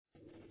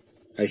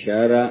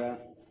أشار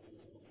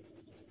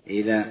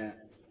إلى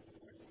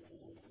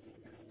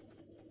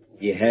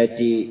جهات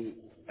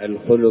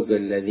الخلق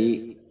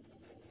الذي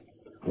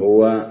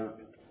هو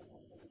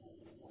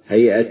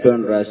هيئة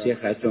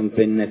راسخة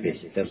في النفس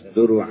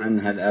تصدر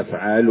عنها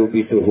الأفعال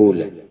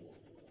بسهولة.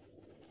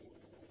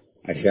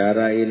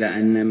 أشار إلى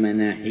أن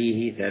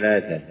مناحيه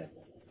ثلاثة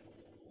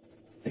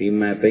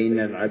فيما بين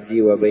العبد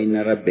وبين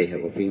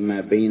ربه،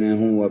 وفيما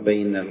بينه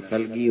وبين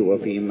الخلق،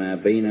 وفيما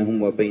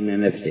بينهم وبين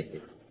نفسه.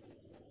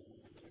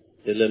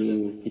 Dalam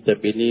kitab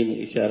ini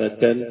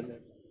mengisyaratkan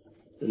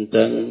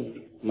tentang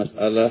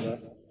masalah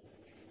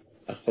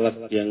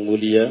akhlak yang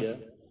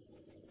mulia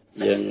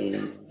yang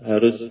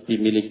harus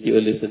dimiliki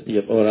oleh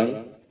setiap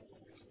orang,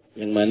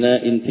 yang mana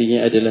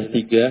intinya adalah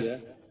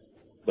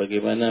 3.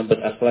 Bagaimana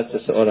berakhlak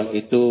seseorang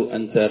itu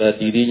antara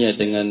dirinya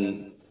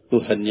dengan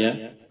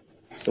Tuhannya,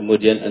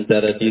 kemudian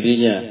antara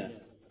dirinya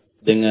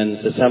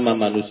dengan sesama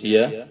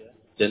manusia,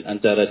 dan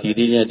antara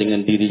dirinya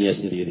dengan dirinya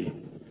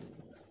sendiri.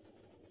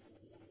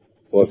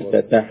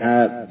 وافتتح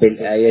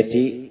بالآية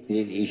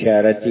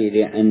للإشارة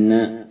لأن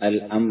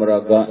الأمر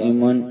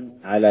قائم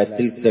على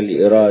تلك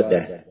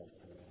الإرادة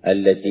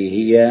التي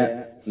هي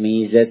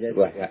ميزة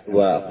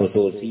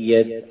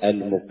وخصوصية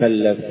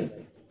المكلف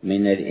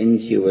من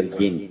الإنس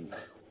والجن،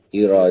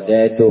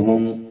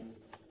 إراداتهم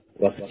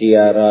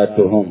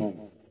واختياراتهم،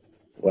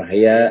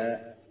 وهي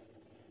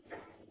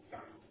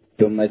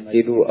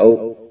تمثل أو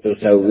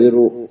تصور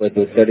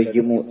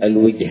وتترجم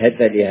الوجهة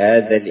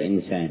لهذا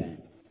الإنسان.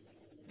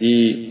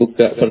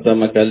 Dibuka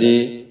pertama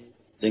kali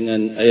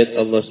dengan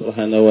ayat Allah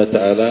Subhanahu wa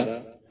taala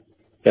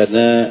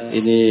karena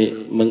ini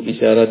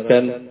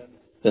mengisyaratkan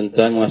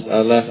tentang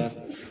masalah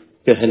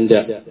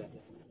kehendak,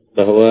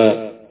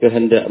 bahwa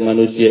kehendak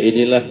manusia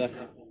inilah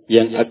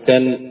yang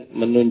akan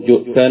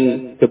menunjukkan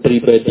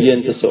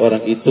kepribadian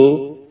seseorang itu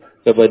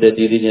kepada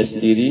dirinya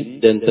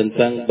sendiri, dan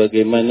tentang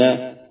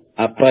bagaimana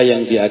apa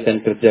yang dia akan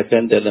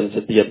kerjakan dalam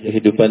setiap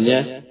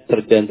kehidupannya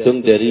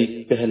tergantung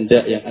dari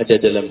kehendak yang ada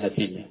dalam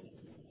hatinya.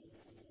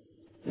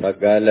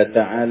 فقال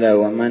تعالى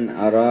ومن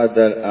أراد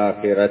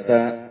الآخرة،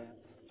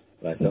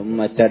 ثم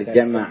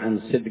ترجم عن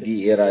صدق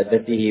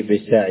إرادته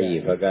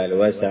بالسعي فقال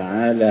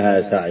وسعى لها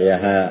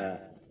سعيها.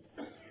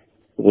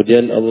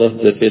 Kemudian Allah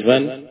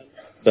berfirman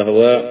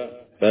bahwa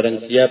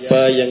barang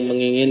siapa yang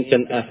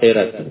menginginkan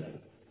akhirat,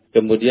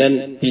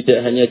 kemudian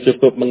tidak hanya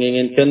cukup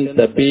menginginkan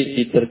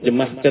tapi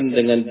diterjemahkan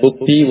dengan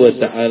bukti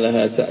wasa'a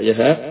laha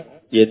sa'yaha,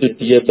 yaitu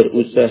dia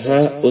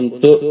berusaha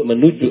untuk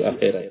menuju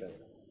akhirat.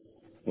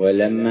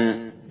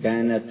 ولما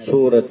كانت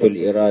صورة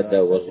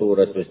الإرادة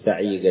وصورة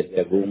السعي قد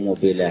تقوم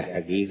بلا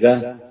حقيقة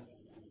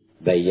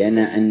بين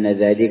أن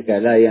ذلك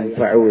لا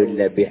ينفع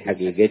إلا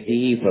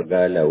بحقيقته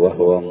فقال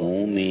وهو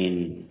مؤمن.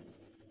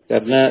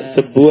 Karena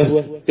sebuah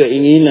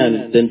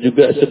keinginan dan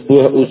juga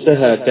sebuah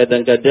usaha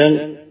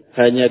kadang-kadang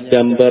hanya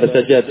gambar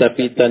saja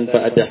tapi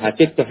tanpa ada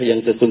hakikat yang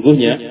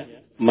sesungguhnya,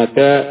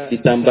 maka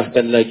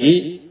ditambahkan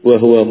lagi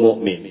wa huwa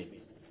mu'min.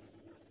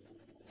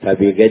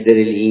 فبقدر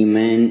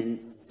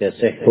الإيمان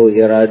تصح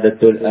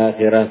إرادة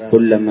الآخرة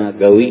كلما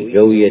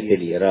قويت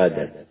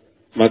الإرادة.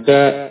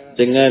 Maka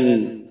dengan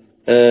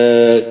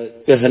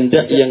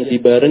kehendak yang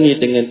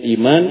dibarengi dengan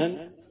iman,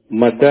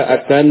 maka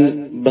akan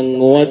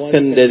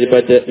menguatkan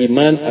daripada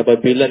iman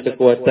apabila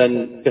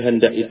kekuatan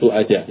kehendak itu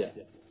ada.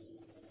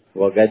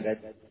 وقد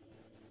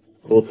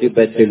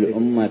خطبت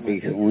الأمة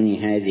في شؤون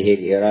هذه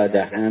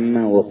الإرادة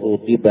عامة،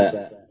 وخطب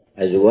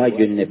أزواج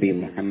النبي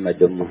محمد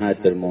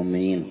أمهات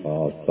المؤمنين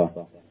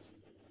خاصة.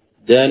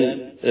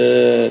 Dan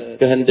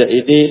kehendak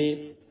ini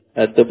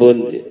ataupun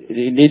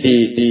ini di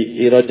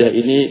iradah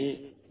ini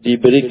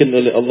diberikan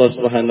oleh Allah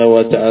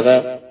Subhanahu wa taala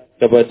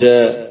kepada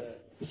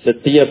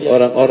setiap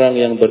orang-orang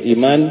yang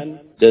beriman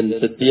dan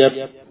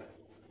setiap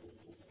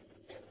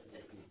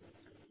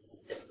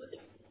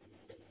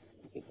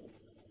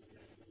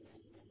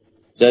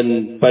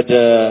dan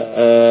pada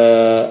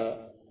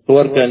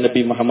keluarga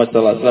Nabi Muhammad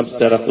sallallahu alaihi wasallam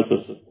secara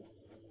khusus.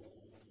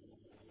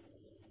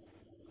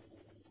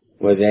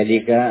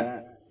 وذلك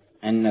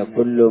أن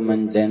كل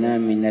من دنا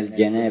من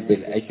الجناب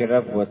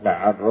الأشرف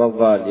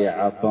وتعرض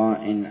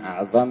لعطاء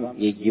أعظم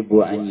يجب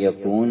أن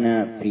يكون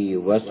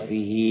في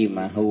وصفه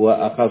ما هو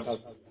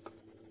أخص.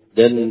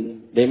 Dan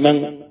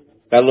memang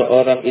kalau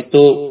orang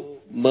itu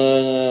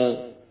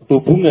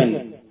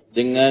berhubungan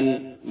dengan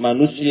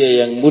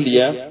manusia yang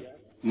mulia,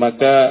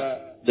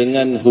 maka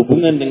dengan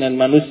hubungan dengan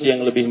manusia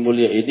yang lebih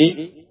mulia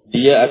ini,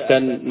 dia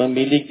akan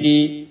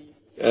memiliki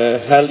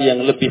hal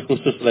yang lebih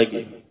khusus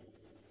lagi.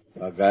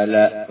 فقال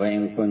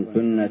وإن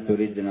كنتن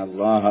تردن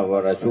الله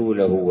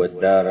ورسوله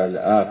والدار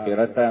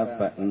الآخرة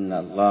فإن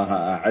الله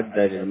أعد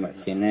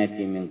للمحسنات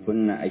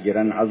منكن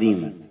أجرا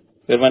عظيما.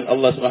 Firman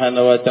Allah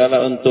Subhanahu wa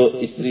taala untuk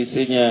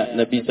istri-istrinya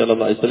Nabi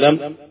sallallahu alaihi wasallam,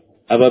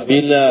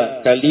 apabila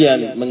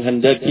kalian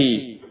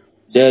menghendaki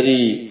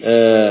dari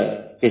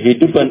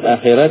kehidupan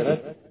akhirat,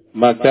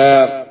 maka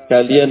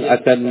kalian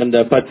akan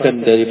mendapatkan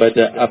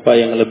daripada apa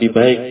yang lebih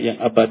baik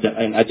yang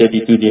ada di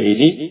dunia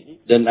ini,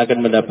 dan akan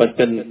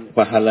mendapatkan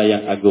pahala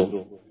yang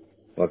agung.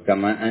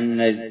 وكما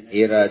أن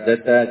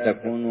الإرادة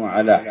تكون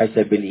على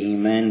حسب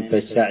الإيمان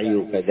فالسعي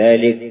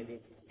كذلك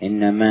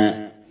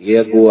إنما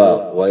يقوى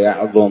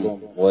ويعظم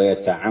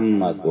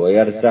ويتعمق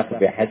ويرسخ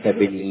بحسب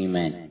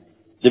الإيمان.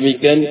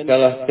 Demikian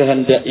kalau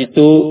kehendak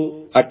itu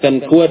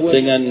akan kuat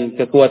dengan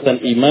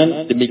kekuatan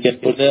iman, demikian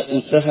pula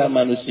usaha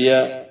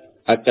manusia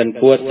akan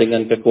kuat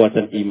dengan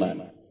kekuatan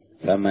iman.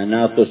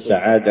 فمناط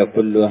السعادة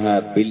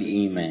كلها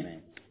بالإيمان.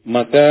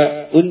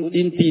 Maka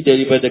inti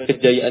daripada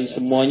kejayaan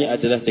semuanya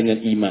adalah dengan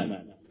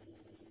iman.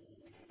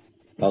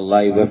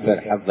 فالله يوفر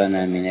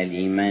حظنا من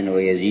الإيمان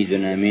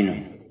ويزيدنا منه.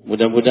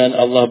 Mudah-mudahan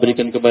Allah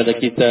berikan kepada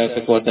kita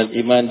kekuatan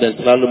iman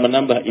dan selalu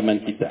menambah iman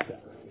kita.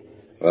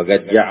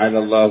 وقد جعل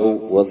الله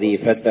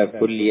وظيفة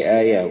كل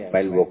آية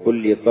بل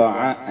وكل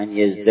طاعة أن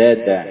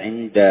يزداد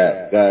عند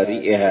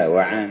قارئها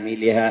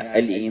وعاملها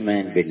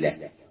الإيمان بالله.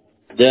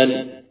 Dan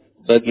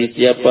bagi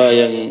siapa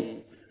yang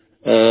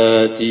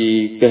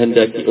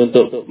dikehendaki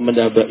untuk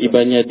menambah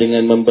imannya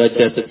dengan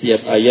membaca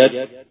setiap ayat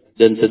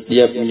dan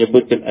setiap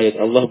menyebutkan ayat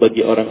Allah,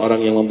 bagi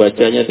orang-orang yang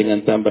membacanya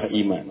dengan tambah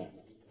iman.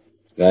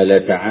 قال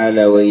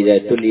تعالى وإذا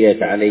تليت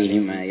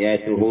عليهم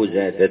آياته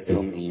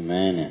زادتهم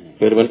إيمانا.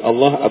 Firman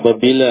Allah,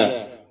 apabila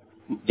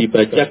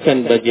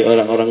dibacakan bagi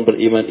orang-orang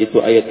beriman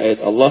itu ayat-ayat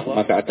Allah,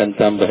 maka akan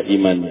tambah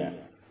imannya.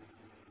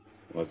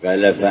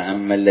 وقال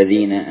فأما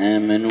الذين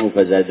آمنوا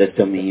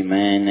فزادتهم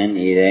إيمانا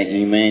إلى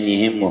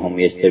إيمانهم وهم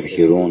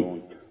يستبشرون.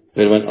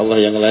 Firman Allah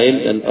yang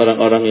lain, dan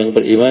orang-orang yang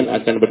beriman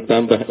akan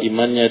bertambah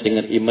imannya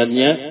dengan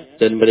imannya,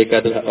 dan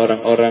mereka adalah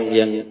orang-orang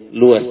yang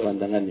luas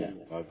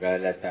pandangannya.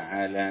 وقال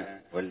تعالى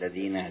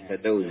والذين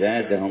اهتدوا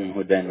زادهم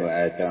هدى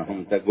وآتاهم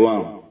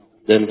تقواهم.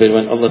 Dan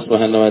firman Allah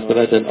Subhanahu wa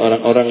taala, dan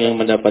orang-orang yang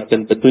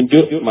mendapatkan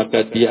petunjuk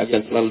maka dia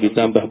akan selalu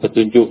ditambah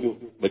petunjuk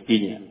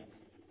baginya.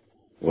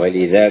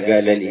 ولذا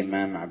قال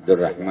الإمام عبد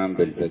الرحمن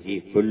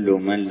بالفقيه كل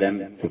من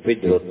لم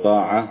تفده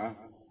الطاعة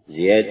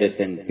زيادة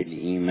في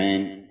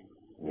الإيمان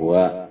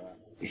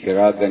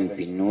وإشراقا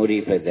في النور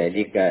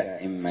فذلك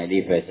إما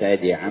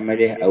لفساد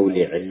عمله أو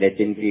لعلة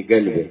في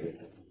قلبه.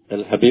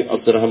 Al-Habib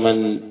Abdurrahman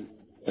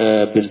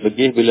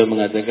bil-Faqih beliau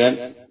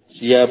mengatakan,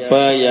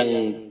 siapa yang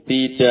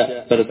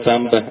tidak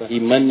bertambah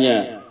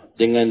imannya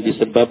dengan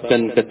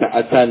disebabkan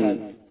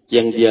ketaatan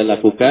yang dia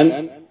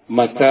lakukan,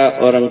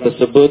 maka orang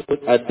tersebut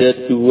ada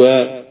dua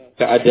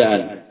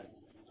keadaan.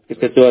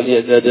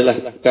 Kecuali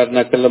adalah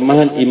karena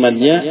kelemahan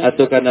imannya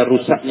atau karena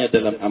rusaknya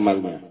dalam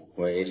amalnya.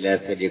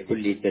 وإلا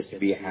فلكل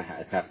تسبيحة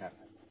أثر.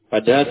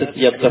 Padahal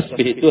setiap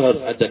tasbih itu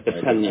harus ada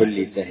kesannya.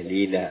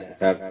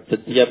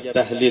 Setiap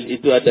tahlil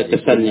itu ada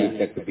kesannya.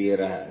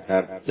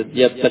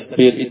 Setiap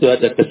takbir itu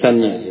ada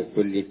kesannya.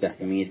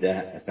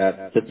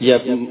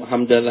 Setiap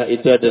hamdalah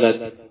itu ada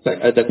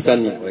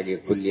kesannya.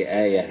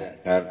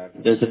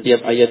 Dan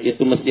setiap ayat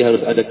itu mesti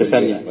harus ada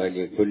kesannya.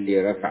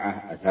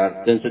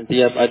 Dan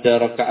setiap ada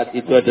rakaat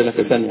itu adalah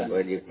kesannya.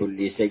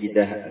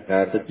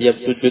 Setiap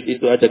sujud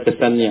itu ada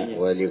kesannya.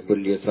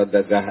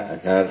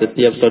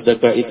 Setiap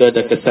sedekah itu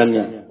ada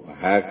kesannya.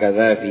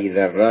 Hakadha fi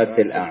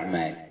dzarratil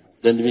a'mal.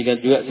 Dan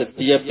demikian juga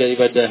setiap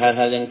daripada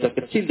hal-hal yang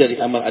terkecil dari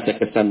amal ada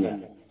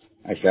kesannya.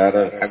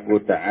 Asyara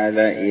al-haqq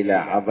ta'ala ila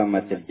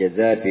 'azamatil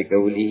jazaa bi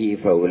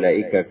qawlihi fa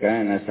ulaika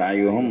kana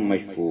sa'yuhum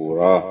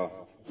mashkura.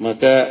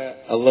 Maka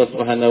Allah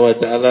Subhanahu wa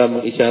taala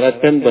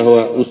mengisyaratkan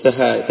bahwa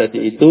usaha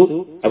tadi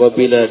itu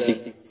apabila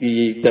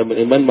kita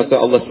beriman, maka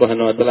Allah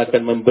Subhanahu wa taala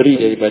akan memberi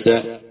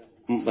daripada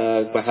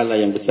pahala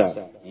yang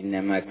besar.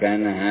 إنما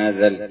كان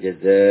هذا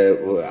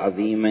الجزاء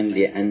عظيما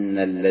لأن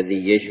الذي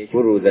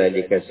يشكر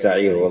ذلك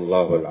السعي هو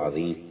الله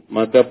العظيم.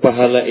 Maka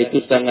pahala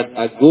itu sangat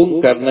agung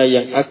karena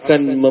yang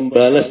akan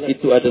membalas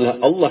itu adalah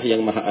Allah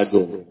yang Maha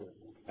Agung.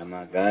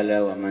 كما قال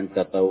ومن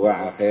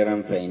تطوع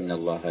خيرا فإن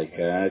الله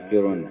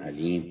شاكر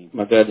عليم.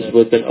 Maka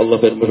disebutkan Allah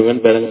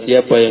berfirman, barang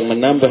siapa yang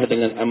menambah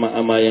dengan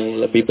amal-amal yang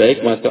lebih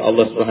baik, maka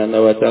Allah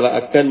Subhanahu wa taala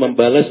akan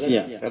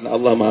membalasnya karena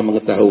Allah Maha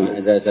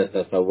mengetahui. ماذا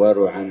تتصور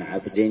عن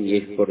عبد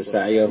يشكر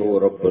سعيه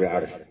رب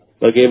العرش.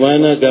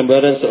 Bagaimana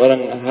gambaran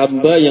seorang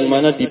hamba yang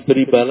mana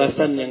diberi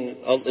balasan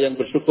yang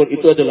bersyukur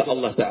itu adalah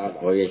Allah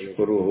Ta'ala.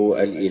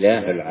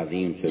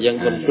 Yang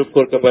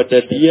bersyukur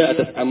kepada dia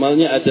atas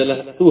amalnya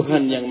adalah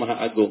Tuhan yang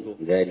Maha Agung.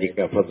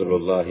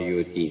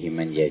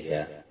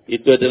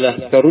 Itu adalah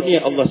karunia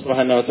Allah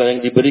Subhanahu wa taala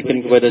yang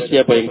diberikan kepada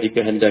siapa yang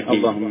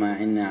dikehendaki.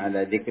 Allahumma inna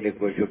ala dzikrik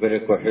wa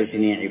syukrika wa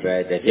husni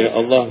ibadatik. Ya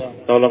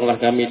Allah,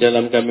 tolonglah kami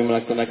dalam kami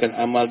melaksanakan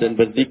amal dan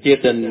berzikir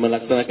dan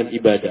melaksanakan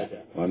ibadah.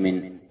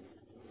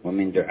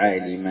 ومن دعاء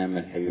الإمام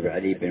الحبيب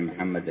علي بن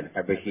محمد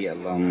الحبشي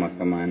اللهم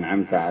كما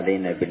أنعمت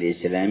علينا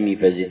بالإسلام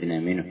فزدنا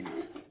منه.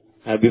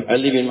 Habib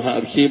Ali bin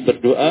Habsyi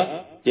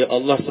berdoa, ya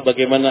Allah,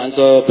 sebagaimana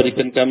Engkau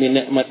berikan kami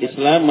nikmat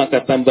Islam,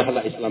 maka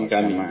tambahlah Islam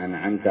kami. كما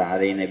أنعمت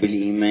علينا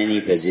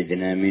بالإيمان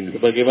فزدنا منه.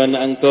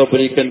 Sebagaimana Engkau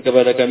berikan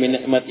kepada kami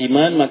nikmat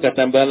iman, maka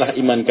tambahlah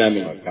iman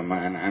kami. كما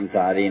أنعمت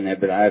علينا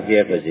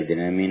بالعافية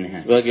فزدنا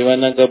منها.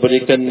 Sebagaimana Engkau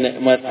berikan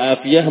nikmat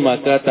afiah,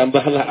 maka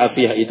tambahlah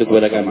afiah itu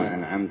kepada kami. كما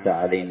أنعمت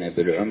علينا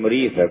بالعمر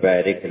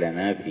فبارك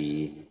لنا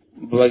فيه.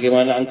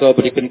 Bagaimana Engkau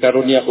berikan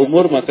karunia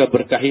umur, maka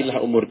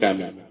berkahilah umur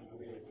kami.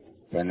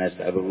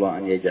 فنسأل الله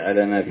أن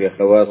يجعلنا في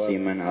خواص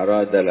من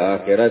أراد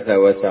الآخرة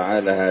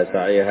وسعى لها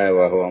سعيها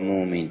وهو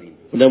مؤمن.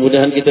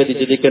 Mudah-mudahan kita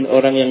dijadikan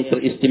orang yang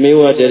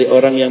teristimewa dari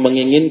orang yang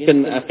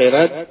menginginkan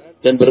akhirat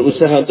dan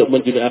berusaha untuk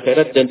menuju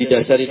akhirat dan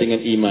didasari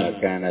dengan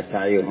iman. كان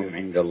سعيهم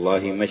عند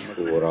الله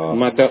مشكورا.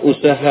 Maka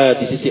usaha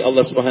di sisi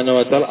Allah Subhanahu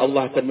wa taala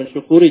Allah akan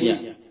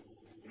mensyukurinya.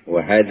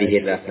 وهذه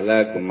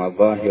الأخلاق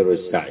مظاهر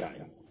السعي.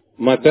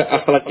 Maka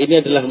akhlak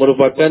ini adalah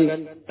merupakan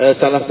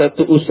salah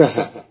satu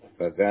usaha.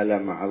 فقال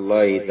مع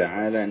الله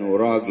تعالى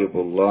نراقب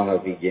الله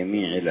في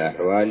جميع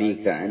الأحوال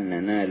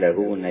كأننا له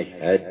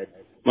نشهد.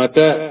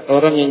 Maka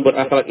orang yang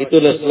berakhlak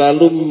itulah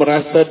selalu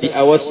merasa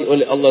diawasi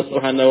oleh Allah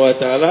Subhanahu wa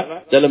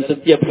taala dalam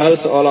setiap hal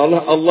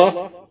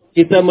seolah-olah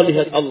kita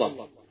melihat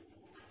Allah.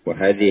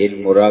 وهذه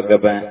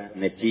المراقبة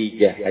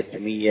نتيجة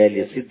حتمية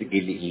لصدق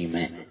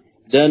الإيمان.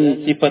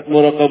 Dan sifat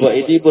muraqabah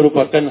ini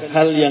merupakan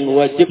hal yang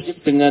wajib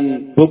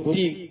dengan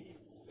bukti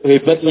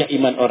hebatnya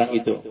iman orang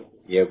itu.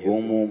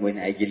 يقوم من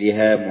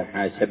أجلها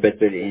محاسبة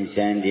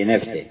الإنسان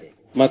لنفسه.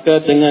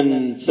 Maka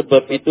dengan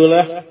sebab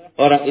itulah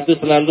orang itu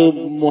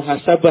selalu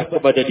muhasabah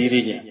kepada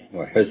dirinya.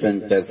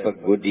 وحسن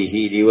تفقده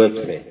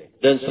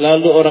لوصفه. Dan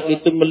selalu orang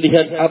itu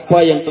melihat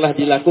apa yang telah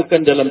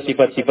dilakukan dalam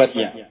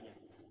sifat-sifatnya.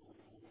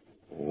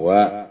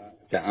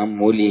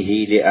 وتأمله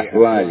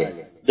لأحواله.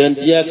 Dan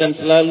dia akan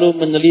selalu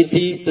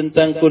meneliti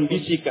tentang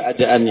kondisi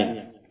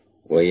keadaannya.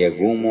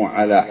 ويقوم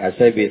على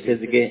حسب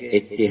صدقه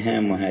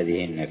اتهام هذه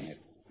النفس.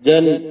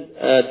 Dan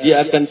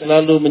dia akan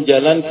selalu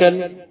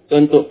menjalankan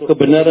untuk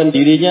kebenaran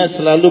dirinya,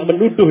 selalu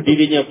menuduh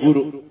dirinya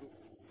buruk.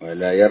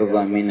 ولا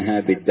يرضى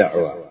منها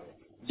بالدعوة.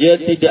 Dia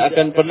tidak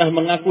akan pernah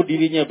mengaku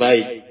dirinya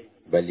baik.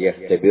 بل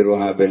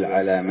يختبرها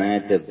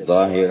بالعلامات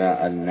الظاهرة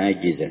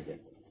الناجزة.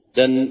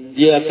 Dan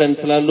dia akan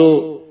selalu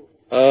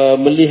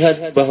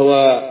melihat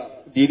bahwa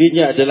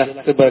dirinya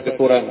adalah sebuah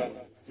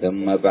kekurangan.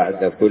 ثم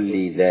بعد كل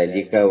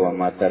ذلك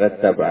وما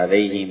ترتب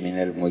عليه من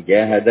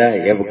المجاهدة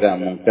يبقى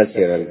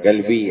منكسر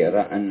القلب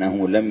يرى أنه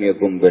لم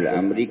يقم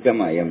بالأمر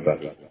كما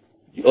ينبغي.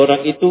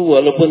 Orang itu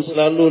walaupun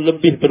selalu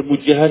lebih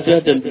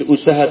bermujahadah dan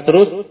berusaha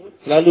terus,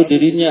 selalu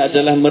dirinya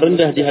adalah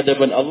merendah di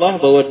hadapan Allah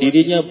bahwa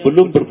dirinya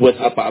belum berbuat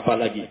apa-apa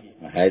lagi.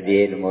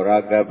 هذه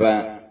المراقبة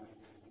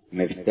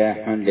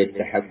مفتاح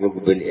للتحقق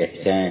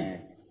بالإحسان.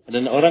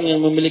 Dan orang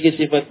yang memiliki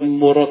sifat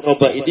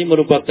muraqabah ini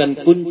merupakan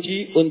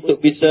kunci untuk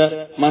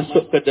bisa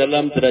masuk ke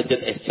dalam derajat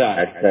ihsan.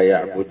 حتى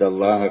يعبد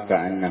الله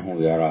كأنه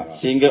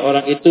يراه. Sehingga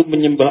orang itu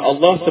menyembah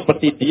Allah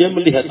seperti dia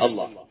melihat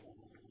Allah.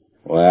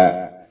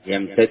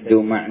 ويمتد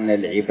معنى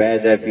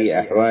العبادة في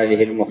أحواله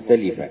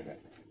المختلفة.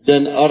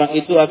 Dan orang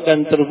itu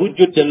akan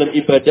terwujud dalam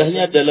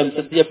ibadahnya dalam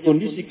setiap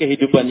kondisi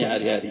kehidupannya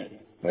hari-hari.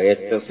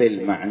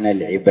 ويتصل معنى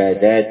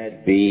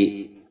العبادات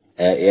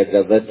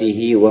بيقظته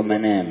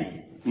ومنامه.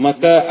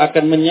 Maka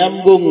akan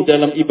menyambung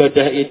dalam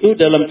ibadah itu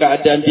dalam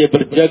keadaan dia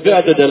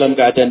berjaga atau dalam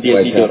keadaan dia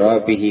tidur.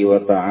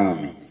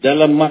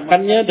 Dalam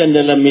makannya dan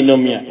dalam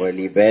minumnya.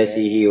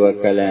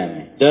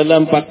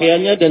 Dalam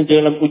pakaiannya dan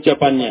dalam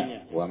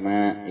ucapannya.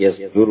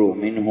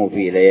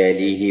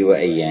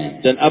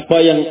 Dan apa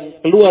yang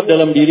keluar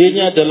dalam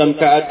dirinya dalam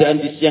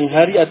keadaan di siang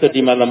hari atau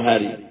di malam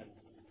hari.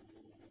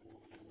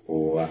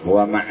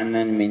 وهو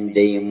معنى من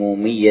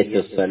ديمومية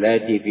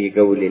الصلاة في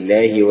قول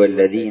الله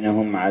والذين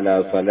هم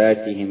على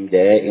صلاتهم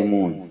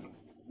دائمون.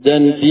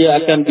 Dan dia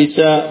akan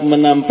bisa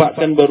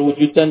menampakkan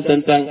berwujudan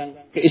tentang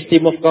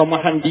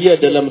keistimewahan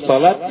dia dalam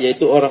salat,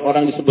 yaitu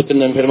orang-orang disebutkan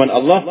dalam firman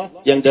Allah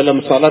yang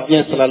dalam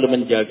salatnya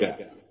selalu menjaga.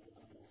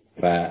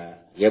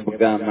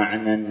 فيبقى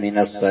معنى من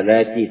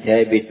الصلاة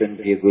ثابت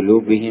في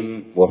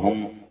قلوبهم وهم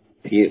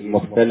في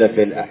مختلف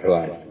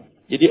الأحوال.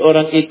 Jadi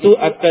orang itu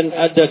akan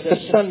ada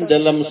kesan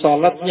dalam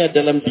salatnya,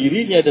 dalam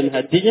dirinya dan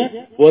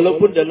hatinya,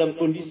 walaupun dalam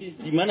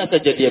kondisi di mana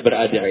saja dia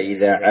berada.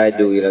 فإذا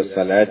عادوا إلى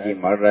الصلاة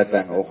مرة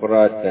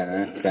أخرى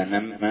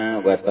تنمى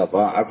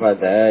وتضاعف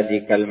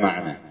ذلك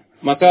المعنى.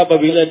 Maka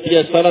apabila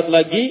dia salat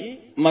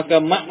lagi, maka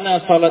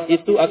makna salat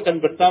itu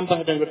akan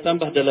bertambah dan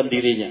bertambah dalam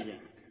dirinya.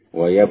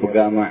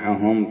 ويبقى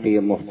معهم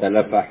في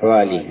مختلف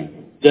أحوالهم.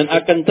 Dan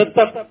akan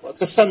tetap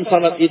kesan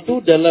salat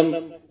itu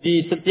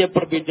di setiap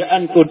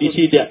perbedaan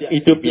kondisi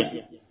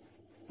hidupnya.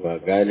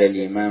 وقال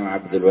الإمام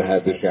عبد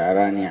الوهاب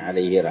الشعراني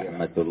عليه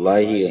رحمة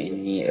الله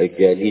إني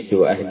أجالس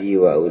أهلي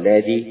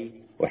وأولادي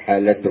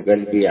وحالة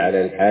قلبي على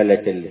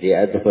الحالة التي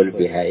أدخل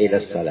بها إلى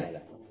الصلاة.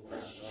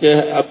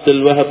 Syekh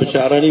Abdul Wahab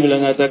Syarani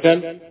mengatakan,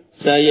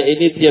 saya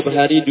ini tiap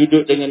hari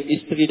duduk dengan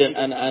istri dan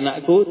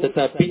anak-anakku,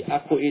 tetapi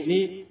aku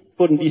ini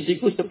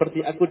kondisiku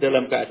seperti aku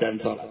dalam keadaan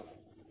salat.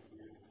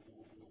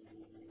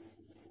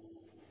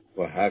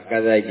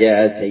 وهكذا جاء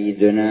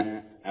سيدنا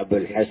أبو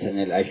الحسن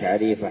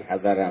الأشعري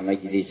فحضر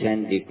مجلسا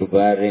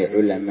لكبار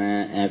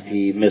علماء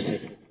في مصر.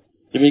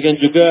 Demikian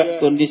juga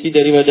kondisi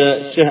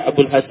daripada Syekh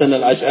Abdul Hasan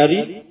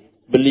Al-Ash'ari,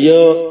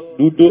 beliau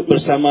duduk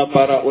bersama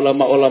para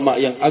ulama-ulama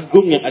yang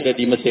agung yang ada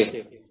di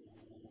Mesir.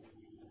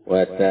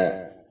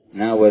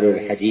 وتناولوا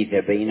الحديث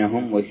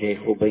بينهم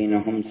والشيخ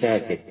بينهم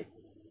ساكت.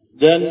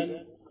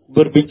 Dan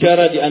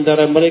berbicara di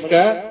antara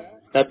mereka,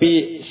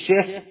 tapi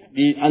Syekh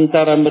di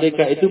antara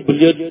mereka itu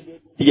beliau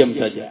diam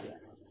saja.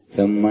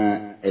 ثم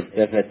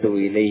التفتوا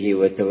إليه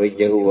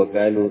وتوجهوا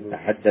وقالوا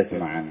تحدث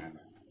معنا.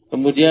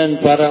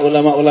 Kemudian para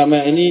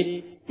ulama-ulama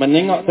ini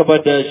menengok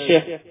kepada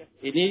Syekh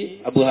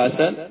ini Abul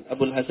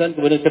Hasan,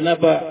 kemudian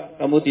kenapa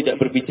kamu tidak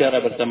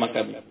berbicara bersama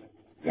kami?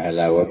 قال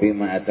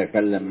وبما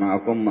أتكلم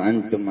معكم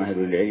وأنتم أهل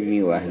العلم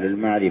وأهل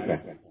المعرفة.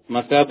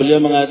 Maka beliau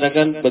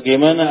mengatakan,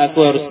 bagaimana aku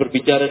harus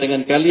berbicara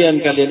dengan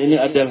kalian? Kalian ini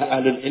adalah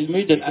ahlul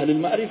ilmi dan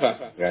ahlul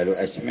ma'rifah. قالوا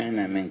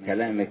أسمعنا من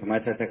كلامك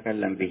ما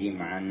تتكلم به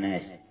مع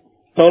الناس.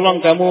 Tolong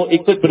kamu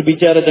ikut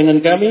berbicara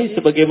dengan kami,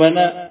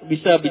 sebagaimana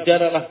bisa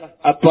bicaralah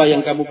apa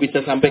yang kamu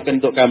bisa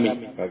sampaikan untuk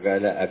kami.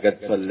 فقال أقد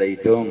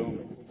صليتم.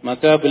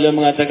 Maka beliau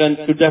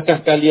mengatakan,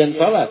 sudahkah kalian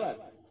salat?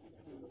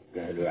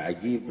 قالوا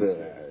عجيب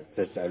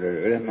تسأل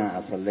العلماء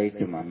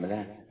أصليتم أم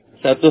لا.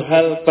 Satu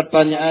hal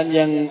pertanyaan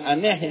yang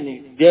aneh ini.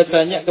 Dia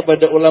tanya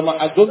kepada ulama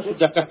agung,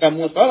 sudahkah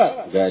kamu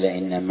salat? قال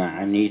إنما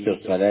عنيت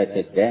الصلاة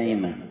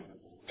الدائمة.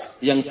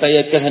 Yang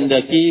saya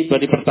kehendaki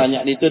dari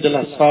pertanyaan itu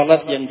adalah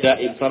salat yang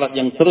daim, salat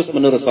yang terus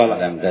menerus salat.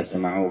 ألم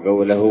تسمعوا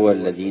قوله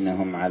والذين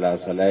هم على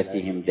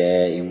صلاتهم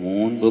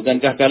دائمون.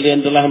 Bukankah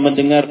kalian telah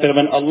mendengar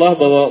firman Allah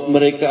bahwa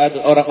mereka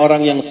adalah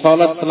orang-orang yang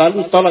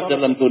selalu salat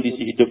dalam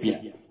kondisi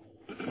hidupnya?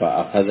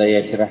 فأخذ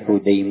يشرح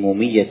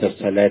ديمومية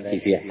الصلاة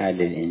في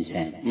حال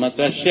الإنسان.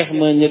 Maka Syekh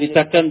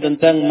menceritakan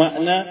tentang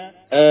makna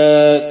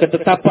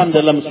ketetapan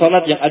dalam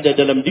salat yang ada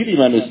dalam diri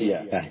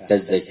manusia.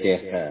 فاهتز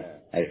الشيخ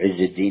العز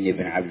الدين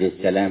بن عبد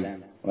السلام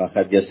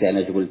وأخذ يسأل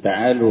يقول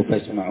تعالوا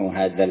فاسمعوا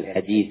هذا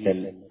الحديث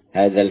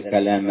هذا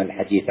الكلام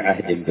الحديث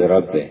عهد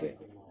بربه.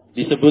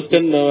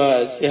 Disebutkan bahwa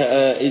Syekh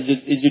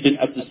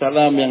Izzuddin Abdul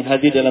Salam yang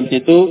hadir dalam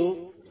situ,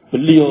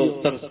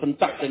 beliau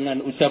tersentak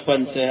dengan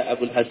ucapan Syekh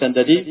Abdul Hasan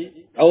tadi.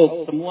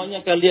 Oh,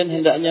 semuanya kalian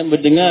hendaknya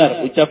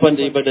mendengar ucapan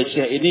daripada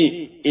Syekh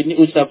ini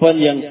ucapan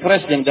yang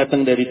keras yang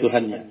datang dari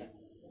Tuhannya.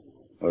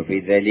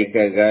 وفي ذلك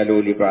قالوا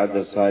لبعض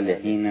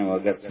الصالحين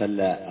وقد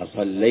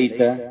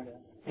أصليت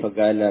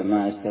فقال ما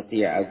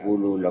أستطيع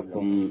أقول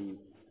لكم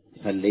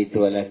صليت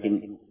ولكن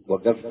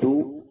وقفت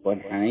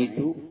وانحنيت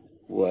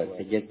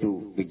وسجدت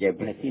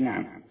بجبهتي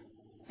نعم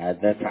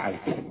هذا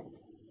فعلت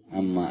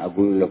أما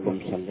أقول لكم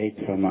صليت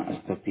فما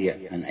أستطيع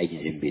أن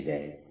أجزم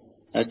بذلك.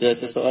 Ada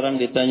seseorang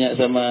ditanya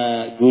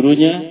sama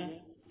gurunya,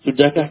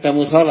 sudahkah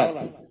kamu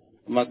salat?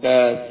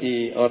 Maka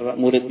si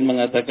orang murid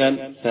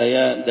mengatakan,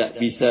 saya tidak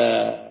bisa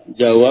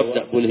jawab,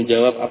 tidak boleh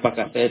jawab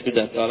apakah saya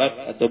sudah salat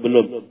atau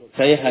belum.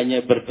 Saya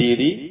hanya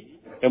berdiri,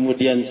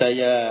 kemudian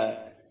saya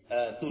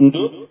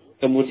tunduk,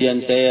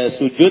 kemudian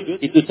saya sujud,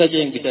 itu saja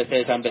yang bisa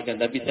saya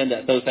sampaikan. Tapi saya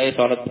tidak tahu saya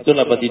salat betul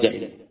apa tidak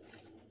ini.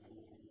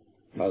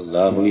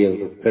 Allah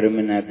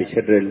yukrimna bi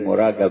syirril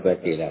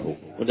muraqabati lahu.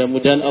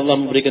 Mudah-mudahan Allah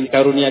memberikan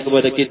karunia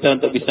kepada kita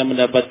untuk bisa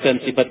mendapatkan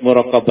sifat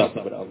muraqabah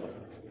kepada Allah.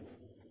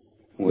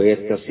 Wa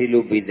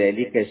yattasilu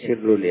bidzalika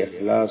syirrul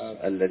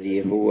ikhlas alladhi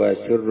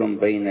huwa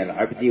sirrun bainal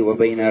 'abdi wa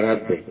bainar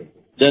rabbih.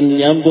 Dan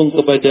nyambung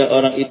kepada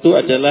orang itu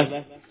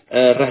adalah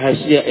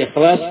rahasia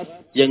ikhlas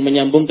yang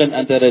menyambungkan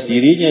antara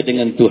dirinya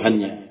dengan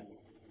Tuhannya.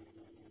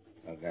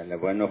 Qala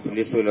wa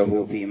nukhlisu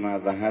lahu fi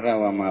ma dhahara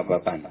wa ma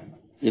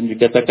batana. Yang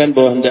dikatakan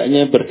bahwa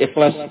hendaknya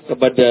berikhlas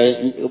kepada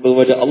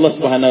Allah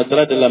Subhanahu wa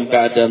taala dalam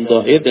keadaan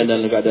zahir dan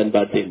dalam keadaan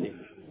batin.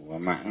 Wa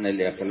ma'na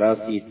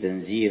al-ikhlas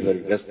tanzih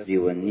al-qasd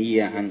wan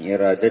niyyah an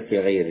iradati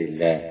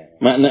ghairillah.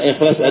 Makna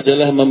ikhlas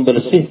adalah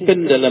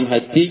membersihkan dalam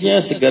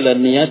hatinya segala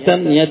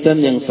niatan-niatan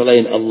yang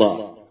selain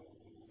Allah.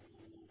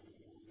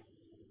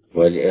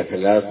 Wal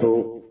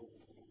ikhlasu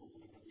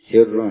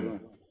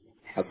sirrun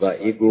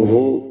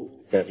haqa'iquhu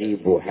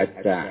taghibu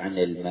hatta 'an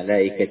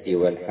al-malaikati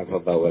wal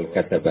hafadha wal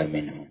kataba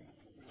minhum.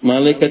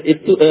 Malaikat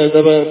itu,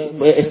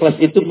 ikhlas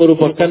itu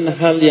merupakan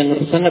hal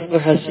yang sangat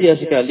rahasia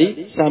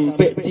sekali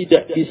sampai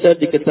tidak bisa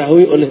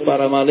diketahui oleh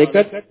para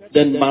malaikat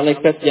dan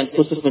malaikat yang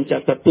khusus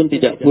mencatat pun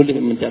tidak boleh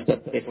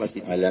mencatat ikhlas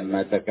itu.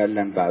 Alamma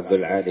takallam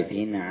ba'dul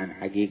 'arifin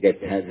 'an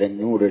haqiqat hadha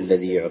an-nur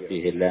alladhi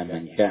yu'tihi Allah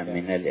man syaa'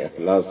 min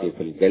al-ikhlas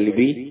fil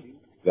qalbi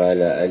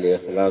qala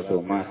al-ikhlas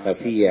ma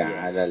khafiya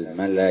 'ala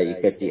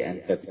al-malaikati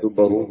an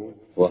taktubahu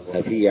wa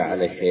khafiya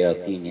 'ala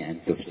asy-syayatin an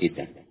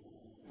tufsidahu.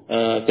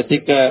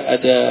 Ketika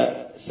ada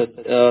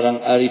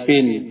seorang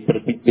arifin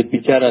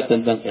berbicara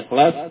tentang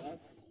ikhlas,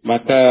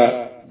 maka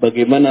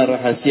bagaimana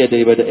rahasia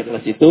daripada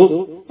ikhlas itu?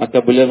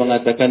 Maka beliau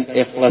mengatakan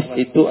ikhlas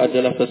itu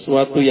adalah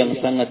sesuatu yang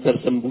sangat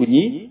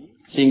tersembunyi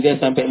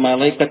sehingga sampai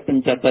malaikat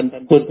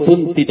pencatat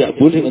pun tidak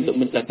boleh untuk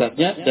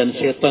mencatatnya dan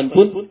syaitan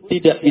pun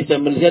tidak bisa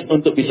melihat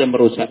untuk bisa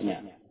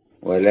merusaknya.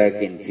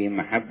 Walakin fi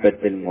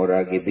mahabbatil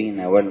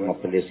muraqibin wal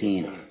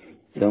mukhlisin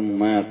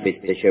thumma fi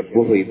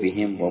at-tashabbuh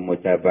bihim wa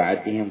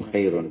mutaba'atihim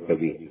khairun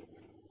kabir.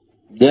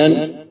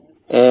 Dan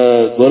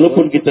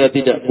walaupun kita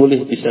tidak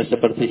boleh bisa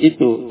seperti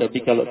itu,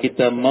 tapi kalau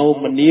kita mau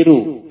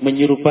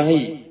menyerupai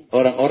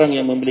orang-orang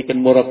yang memiliki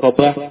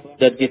muraqabah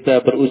dan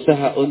kita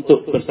berusaha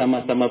untuk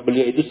bersama-sama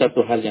beliau, itu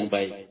satu hal yang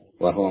baik.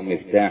 Wa huwa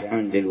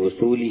miftahun lil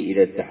wusuli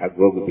ila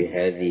at-tahaqquq bi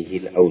hadhihi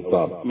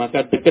al-awtab.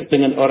 Maka dekat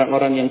dengan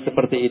orang-orang yang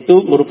seperti itu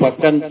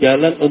merupakan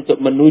jalan untuk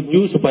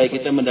menuju supaya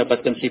kita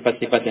mendapatkan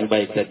sifat-sifat yang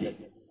baik tadi.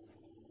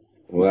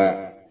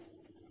 Wa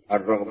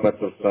الرغبة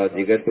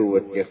الصادقة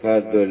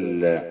واتخاذ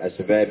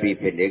الأسباب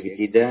في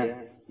الاقتداء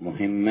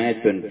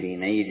مهمات في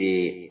نيل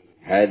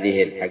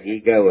هذه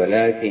الحقيقة،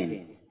 ولكن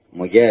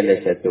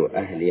مجالسة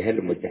أهلها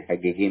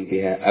المتحققين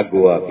بها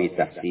أقوى في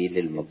تحصيل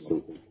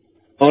المقصود.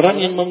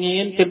 Orang yang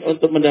menginginkan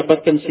untuk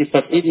mendapatkan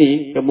sifat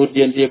ini,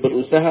 kemudian dia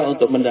berusaha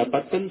untuk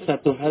mendapatkan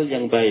satu hal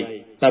yang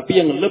baik.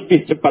 Tapi yang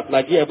lebih cepat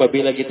lagi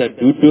apabila kita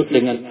duduk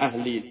dengan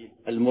ahli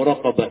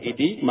al-muraqabah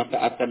ini, maka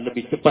akan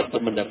lebih cepat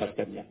untuk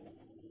mendapatkannya.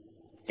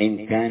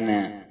 إن كان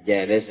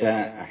جالس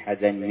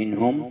أحدا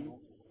منهم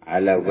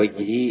على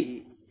وجه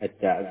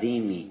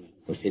التعظيم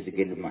وصدق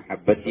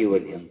المحبة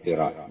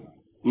والانطراء.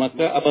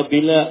 Maka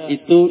apabila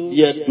itu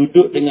dia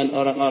duduk dengan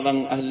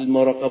orang-orang ahli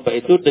muraqabah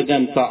itu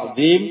dengan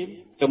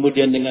ta'zim,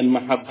 kemudian dengan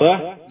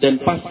mahabbah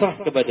dan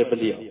pasrah kepada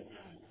beliau.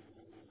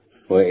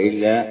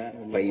 وإلا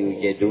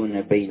فيوجدون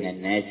بين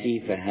الناس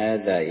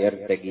فهذا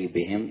يرتقي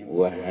بهم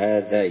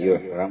وهذا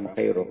يحرم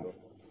خيرهم.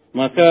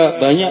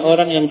 Maka banyak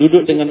orang yang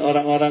duduk dengan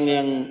orang-orang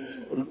yang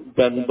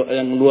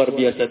luar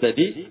biasa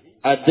tadi.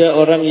 Ada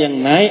orang yang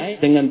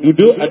naik dengan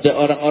duduk, ada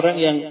orang-orang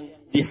yang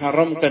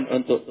diharamkan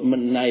untuk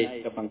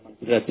menaik ke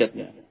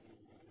derajatnya.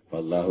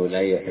 Wallahu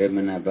la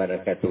yuhrimna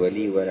barakat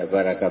wali wala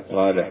barakat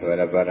salih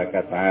wala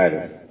barakat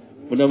arif.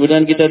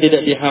 Mudah-mudahan kita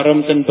tidak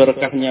diharamkan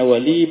berkahnya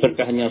wali,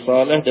 berkahnya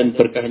saleh dan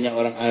berkahnya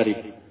orang arif.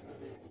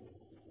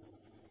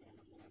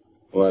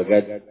 Wa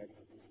qad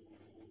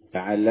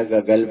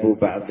تعلق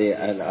قلب بعض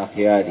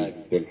الأخيار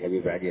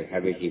بالحبيب علي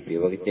الحبشي في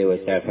وقته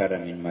وسافر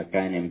من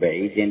مكان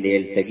بعيد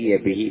ليلتقي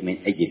به من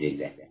أجل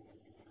الله.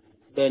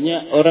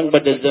 Banyak orang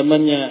pada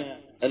zamannya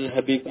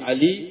Al-Habib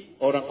Ali,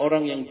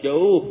 orang-orang yang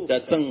jauh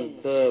datang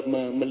ke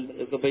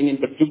ingin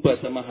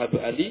berjumpa sama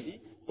Habib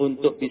Ali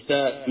untuk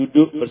bisa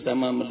duduk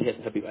bersama melihat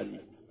Habib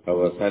Ali.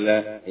 فوصل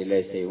إلى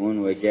سيئون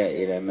وجاء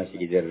إلى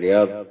مسجد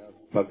الرياض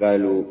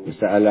فقالوا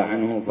سأل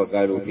عنه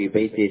فقالوا في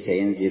بيته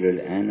سينزل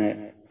الآن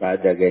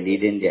بعد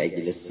قليل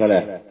لأجل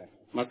الصلاة.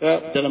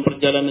 Maka dalam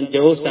perjalanan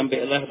jauh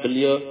sampailah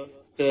beliau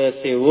ke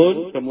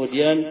Sewon,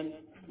 kemudian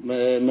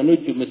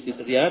menuju Masjid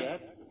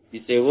Riyadh di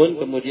Sewon,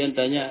 kemudian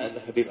tanya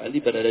Habib Ali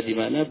berada di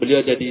mana?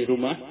 Beliau ada di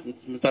rumah.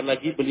 Sebentar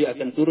lagi beliau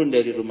akan turun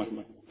dari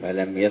rumahnya.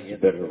 فلم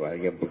يصبر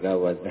ويبقى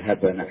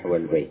وذهب نحو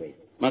البيت.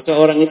 Maka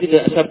orang itu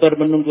tidak sabar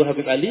menunggu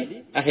Habib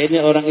Ali.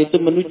 Akhirnya orang itu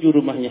menuju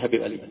rumahnya Habib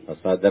Ali.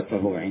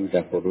 فصادفه عند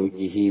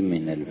خروجه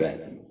من الباب.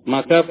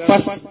 Maka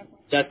pas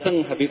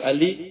datang Habib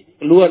Ali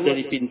keluar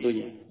dari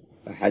pintunya.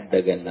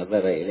 فحدق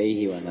النظر إليه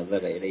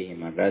ونظر إليه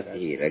من رأسه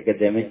إلى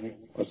قدمه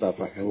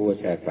وصافحه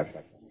وسافر.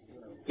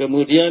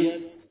 Kemudian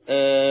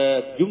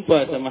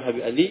jumpa sama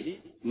Habib Ali.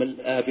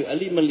 Habib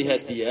Ali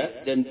melihat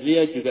dia dan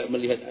beliau juga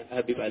melihat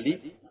Habib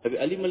Ali. Habib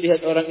Ali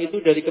melihat orang itu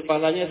dari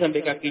kepalanya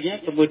sampai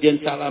kakinya, kemudian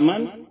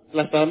salaman.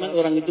 Setelah salaman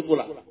orang itu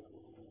pulang.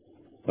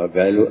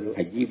 فقالوا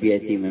عجيب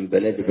يأتي من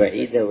بلد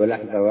بعيدة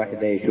ولحظة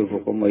واحدة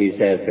يشوفكم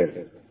ويسافر.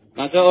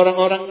 Maka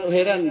orang-orang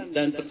heran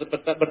dan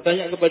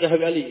bertanya kepada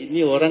Habib Ali,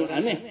 ini orang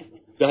aneh.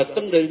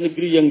 Datang dari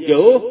negeri yang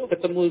jauh,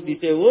 ketemu di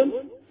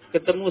Sewon,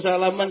 ketemu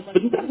salaman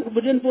sebentar,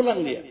 kemudian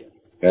pulang dia.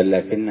 قال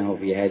لكنه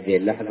في هذه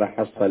اللحظة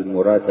حصل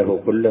مراده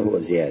كله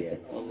وزيادة.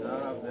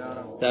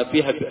 Tapi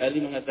Habib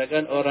Ali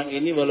mengatakan orang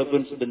ini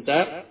walaupun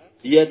sebentar,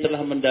 dia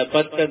telah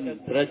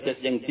mendapatkan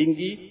derajat yang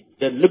tinggi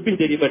dan lebih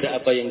daripada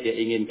apa yang dia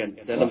inginkan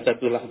dalam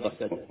satu lahzah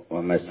saja.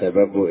 وما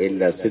السبب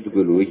إلا صدق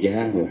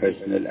الوجهة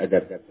وحسن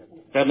الأدب.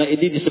 Karena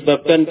ini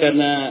disebabkan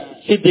karena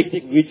sidik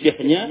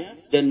wajahnya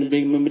dan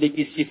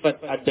memiliki sifat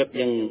adab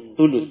yang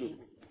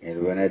tulus.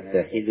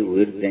 ونتخذ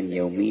وردا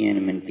يوميا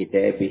من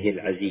كتابه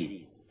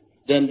العزيز.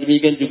 Dan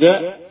demikian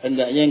juga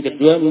hendaknya yang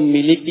kedua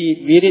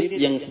memiliki wirid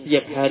yang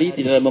setiap hari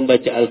di dalam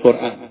membaca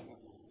Al-Quran.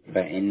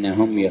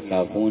 فإنهم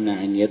يخافون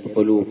أن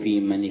يدخلوا في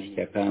من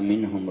اشتكى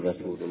منهم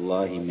رسول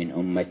الله من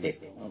أمته.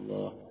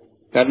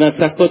 Karena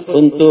takut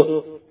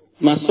untuk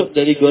masuk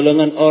dari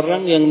golongan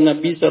orang yang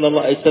Nabi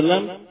SAW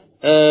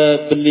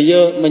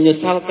beliau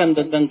menyesalkan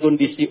tentang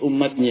kondisi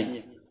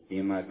umatnya.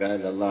 فيما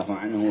قال الله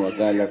عنه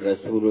وقال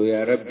الرسول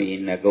يا ربي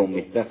إن قوم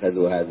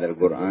اتخذوا هذا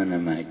القرآن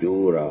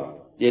مهجورا.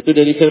 Yaitu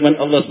dari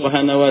firman Allah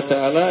Subhanahu wa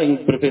taala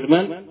yang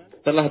berfirman,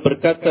 telah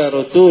berkata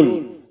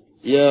Rasul,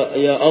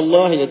 ya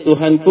Allah, ya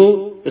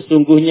Tuhanku,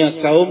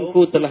 sesungguhnya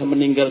kaumku telah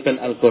meninggalkan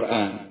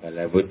Al-Qur'an.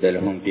 فلا بد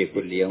لهم في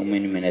كل يوم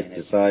من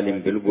اتصال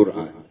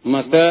بالقرآن.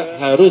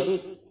 Maka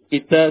harus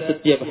kita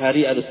setiap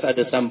hari harus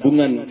ada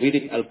sambungan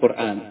wirid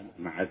Al-Quran.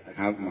 مع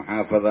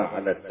محافظة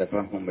على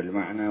التفهم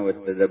المعنى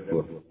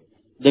والتدبر.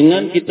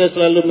 Dengan kita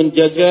selalu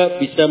menjaga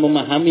bisa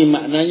memahami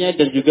maknanya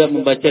dan juga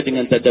membaca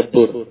dengan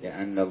tadabbur.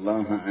 لأن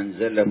الله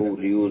أنزله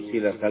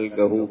ليوصل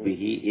خلقه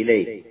به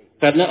إليه.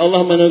 Karena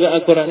Allah menurunkan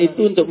Al-Quran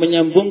itu untuk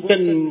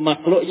menyambungkan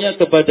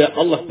makhluknya kepada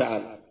Allah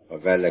Ta'ala.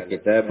 وقال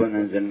كتاب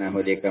أنزلناه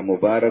إليك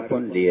مبارك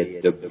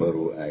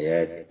ليتدبروا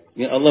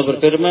آياته. Ya Allah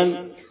berfirman,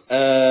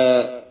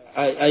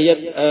 ayat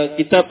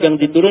kitab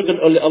yang diturunkan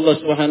oleh Allah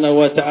Subhanahu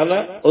wa taala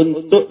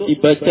untuk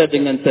dibaca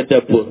dengan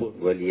tadabbur.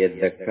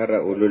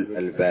 Waliyadzakkara ulul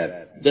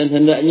albab. Dan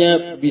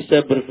hendaknya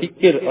bisa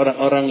berfikir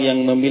orang-orang yang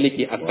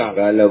memiliki akal.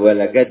 Qala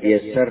walaqad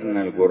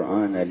yassarna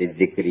al-Qur'ana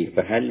lidzikri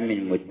fahal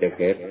min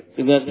muddakir.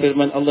 Dengan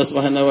firman Allah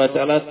Subhanahu wa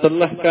taala,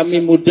 telah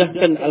kami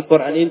mudahkan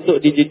Al-Qur'an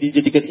untuk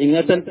dijadikan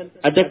ingatan,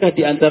 adakah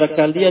di antara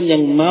kalian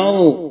yang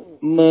mau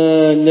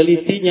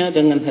menelitinya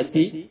dengan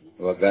hati?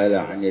 وقال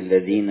عن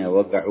الذين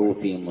وقعوا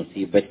في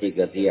مصيبة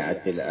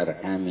قطيعة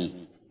الأرحام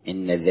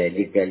إن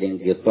ذلك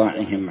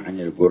لانقطاعهم عن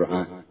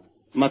القرآن.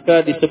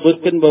 Maka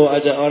disebutkan bahwa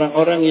ada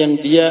orang-orang yang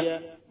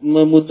dia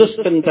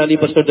memutuskan tali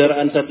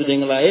persaudaraan satu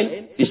dengan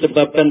lain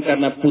disebabkan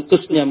karena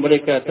putusnya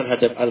mereka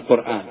terhadap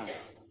Al-Qur'an.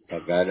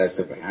 فقال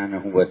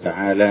سبحانه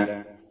وتعالى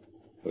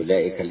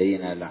أولئك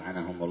الذين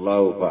لعنهم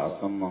الله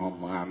فأصمهم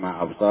وأعمى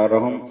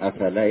أبصارهم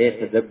أفلا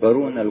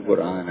يتدبرون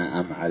القرآن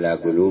أم على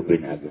قلوب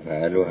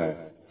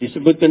أقفالها.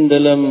 Disebutkan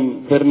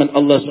dalam firman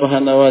Allah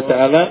Subhanahu wa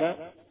taala,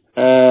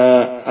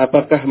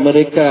 apakah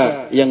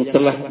mereka yang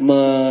telah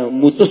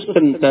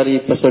memutuskan tali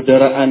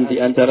persaudaraan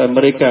di antara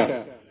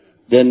mereka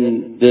dan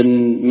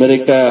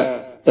mereka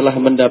telah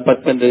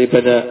mendapatkan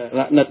daripada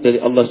laknat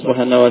dari Allah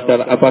Subhanahu wa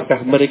taala,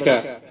 apakah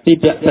mereka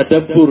tidak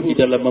tadabbur di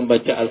dalam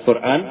membaca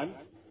Al-Qur'an?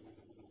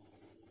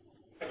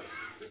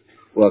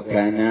 Wa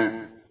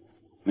kana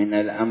min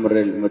al-amr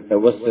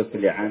al-mutawassit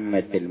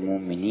li'ammat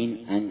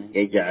al-mu'minin an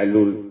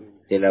yaj'alul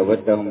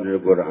tilawatahum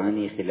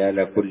lil-Qur'ani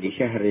khilala kulli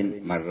shahrin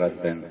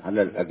marratan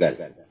 'ala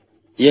al-aqal.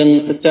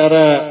 Yang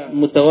secara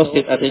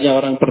mutawassit artinya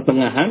orang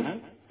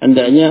pertengahan,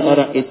 hendaknya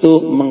orang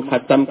itu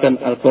menghatamkan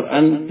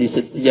Al-Qur'an di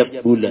setiap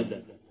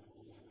bulan.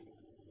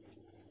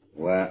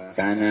 Wa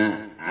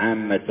kana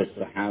 'ammatus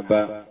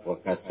sahaba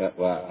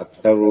wa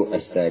aktsaru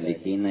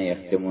as-salikin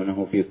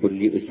yahtimunahu fi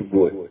kulli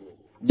usbu'.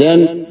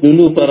 Dan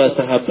dulu para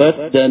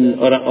sahabat dan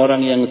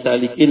orang-orang yang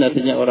salikin,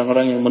 artinya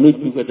orang-orang yang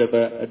menuju ke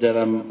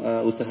dalam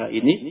usaha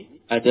ini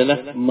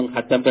adalah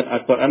menghatamkan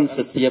Al-Quran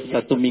setiap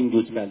 1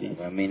 minggu sekali.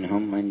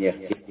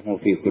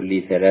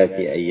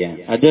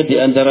 Ada di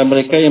antara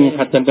mereka yang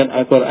menghatamkan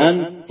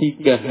Al-Quran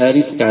 3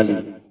 hari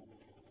sekali.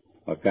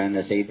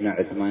 وكان سيدنا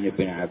عثمان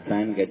بن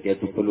عفان قد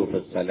يدخل في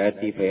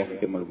الصلاة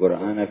فيختم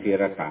القرآن في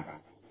ركعة.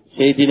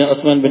 Sayyidina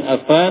Utsman bin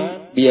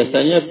Affan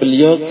biasanya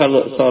beliau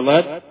kalau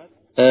salat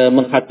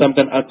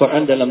menghatamkan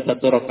Al-Quran dalam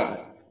 1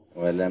 rakaat.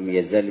 ولم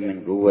يزل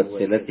من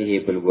قوة صلته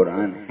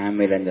بالقرآن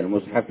حاملا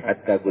المصحف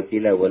حتى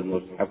قتل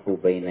والمصحف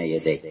بين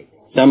يديه.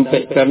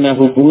 Sampai karena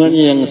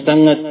hubungannya yang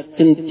sangat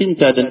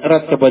cinta dan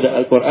erat kepada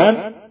Al-Quran,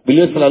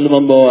 beliau selalu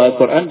membawa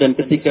Al-Quran dan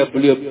ketika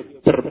beliau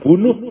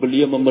terbunuh,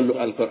 beliau memeluk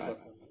Al-Quran.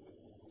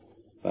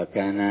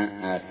 فكان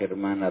آخر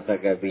ما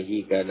نطق به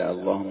قال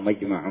اللهم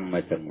اجمع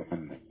أمة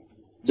محمد.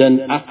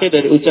 Dan akhir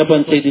dari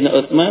ucapan Sayyidina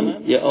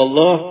Utsman, ya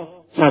Allah,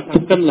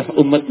 satukanlah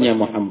umatnya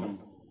Muhammad.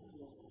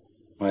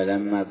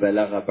 ولما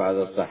بلغ بعض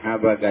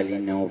الصحابة قال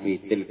إنه في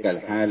تلك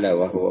الحالة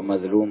وهو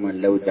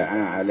مظلوم لو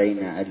دعا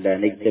علينا ألا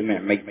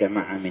نجتمع ما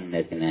اجتمع منا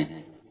اثنان.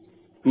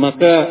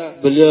 Maka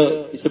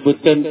beliau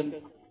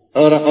disebutkan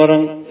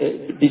orang-orang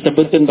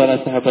disebutkan para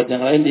sahabat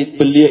yang lain,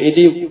 beliau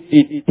ini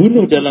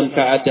dibunuh dalam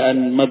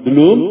keadaan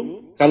mazlum.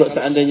 Kalau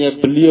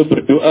seandainya beliau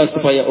berdoa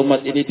supaya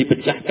umat ini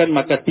dipecahkan,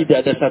 maka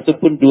tidak ada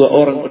satupun 2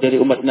 orang dari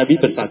umat Nabi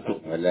bersatu.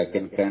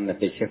 Walakin kanat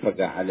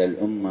syafaqah 'ala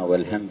al-umma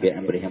wal ham bi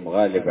amrihim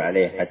ghalib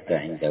 'alayhi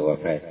hatta 'inda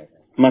wafat.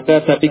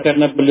 Maka tapi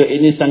karena beliau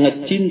ini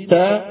sangat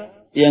cinta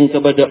yang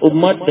kepada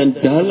umat dan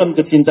dalam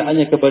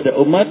kecintaannya kepada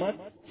umat,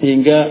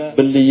 sehingga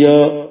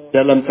beliau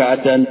dalam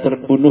keadaan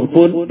terbunuh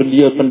pun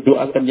beliau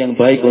mendoakan yang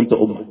baik untuk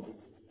umat.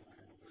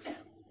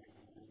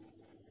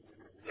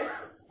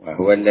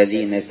 وهو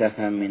الذي نسخ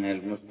من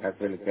المصحف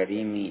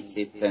الكريم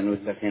 6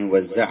 نسخ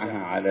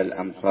وزعها على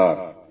الأمصار.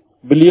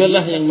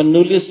 Beliaulah yang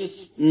menulis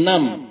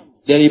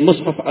 6 dari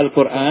mushaf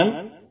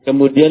Al-Quran,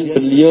 kemudian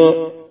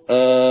beliau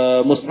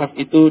mushaf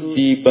itu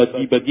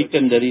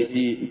dibagi-bagikan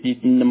di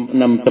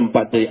 6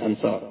 tempat dari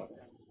Ansar.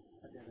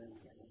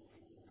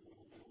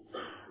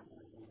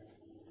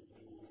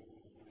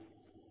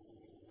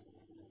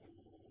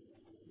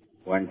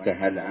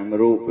 وانتهى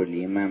الأمر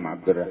بالإمام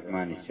عبد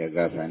الرحمن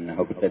الشغاف أنه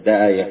ابتدأ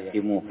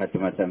يختم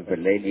ختمة في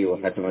الليل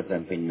وختمة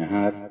في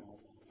النهار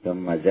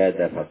ثم زاد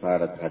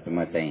فصارت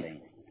ختمتين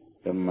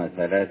ثم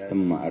 3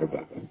 ثم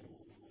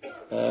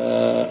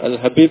 4.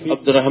 Al-Habib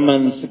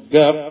Abdurrahman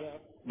Segaf,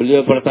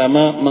 beliau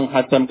pertama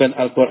menghatamkan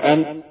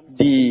Al-Quran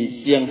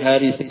di siang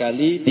hari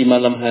sekali, di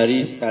malam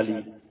hari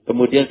sekali.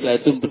 Kemudian setelah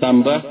itu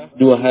bertambah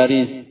 2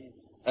 hari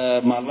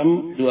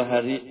malam,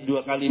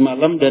 2 kali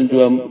malam dan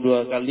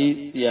 2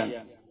 kali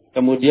siang.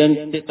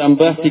 Kemudian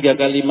ditambah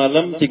 3 kali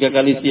malam, 3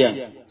 kali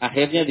siang.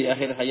 Akhirnya di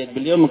akhir hayat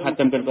beliau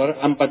menghatamkan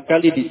Quran 4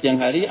 kali di siang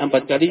hari,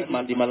 4 kali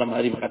di malam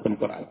hari menghatam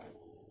Quran.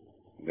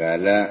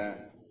 Qala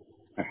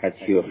ahad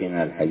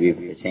syuyukhina al-Habib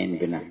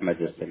Husain bin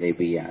Ahmad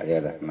al-Salibiyya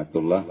alaihi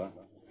rahmatullah,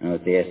 "Ana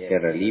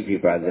tayassara li fi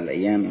ba'd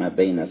al-ayyam ma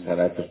baina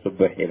salat as-subh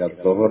ila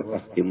adh-dhuhr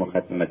akhtimu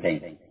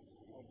khatmatain."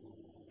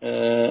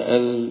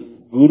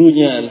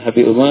 Gurunya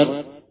Al-Habib Umar,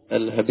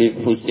 Al-Habib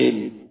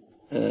Husain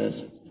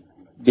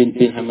bin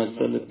Ahmad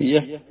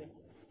al-Salibiyah,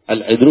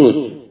 Al-Idrus.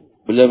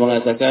 Beliau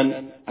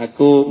mengatakan,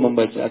 aku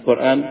membaca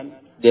Al-Quran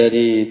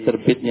dari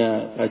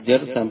terbitnya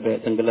fajar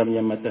sampai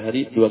tenggelamnya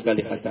matahari 2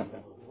 kali khatam.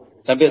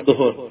 Sampai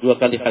zuhur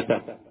 2 kali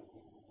khatam.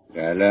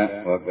 قال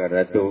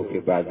وقرأته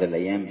في بعض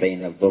الأيام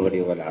بين الظهر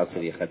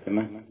والعصر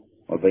ختمة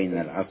وبين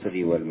العصر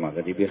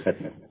والمغرب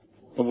ختمة.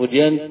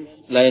 Kemudian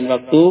lain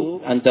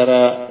waktu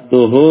antara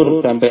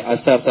zuhur sampai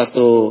asar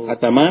 1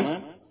 khataman,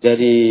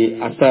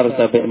 dari asar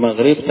sampai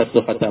maghrib 1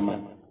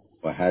 khataman.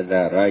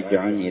 وهذا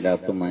راجع إلى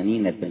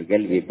طمأنينة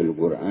القلب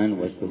بالقرآن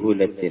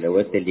وسهولة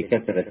تلاوته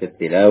لكثرة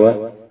التلاوة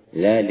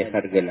لا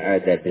لخرج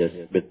العادة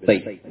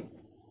بالطيف.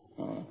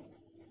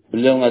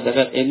 Beliau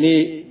mengatakan ini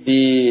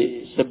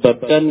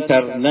disebabkan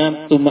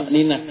karena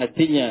tumakninah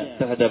hatinya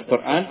terhadap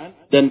Quran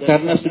dan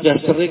karena sudah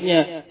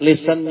seringnya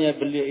lisannya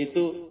beliau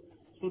itu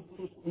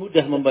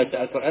mudah membaca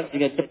Al-Quran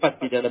sehingga cepat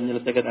di dalam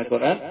menyelesaikan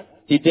Al-Quran,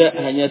 tidak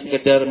hanya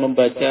sekedar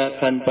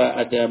membaca tanpa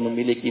ada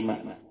memiliki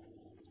makna.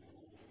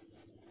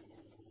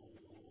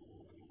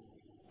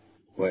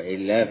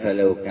 وإلا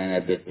فلو كان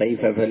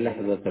بالطيف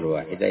فاللحظة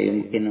الواحدة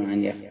يمكن أن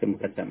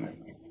يختم ختما.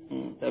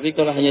 Tapi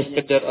kalau hanya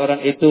sekedar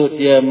orang itu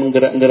dia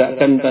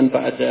menggerak-gerakkan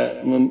tanpa ada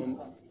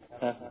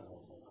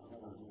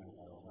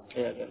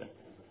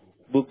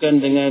bukan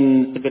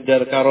dengan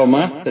sekedar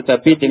karomah,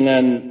 tetapi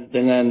dengan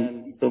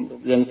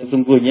yang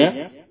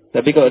sesungguhnya.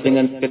 Tapi kalau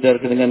dengan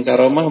sekedar dengan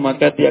karomah,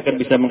 maka dia akan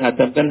bisa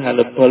menghatamkan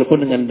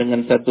walaupun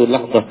dengan satu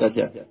lahzah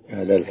saja.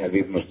 هذا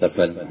الحبيب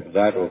مصطفى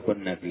المحضار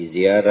وكنا في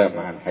زيارة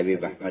مع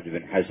الحبيب أحمد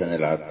بن حسن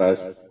العطاس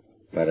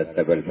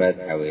فرتب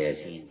الفاتحة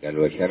وياسين قال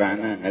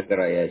وشرعنا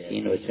نقرأ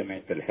ياسين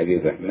وسمعت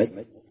الحبيب أحمد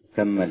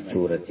كمل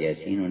سورة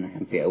ياسين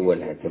ونحن في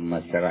أولها ثم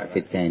شرع في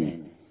الثاني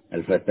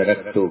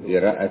فتركت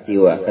قراءتي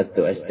وأخذت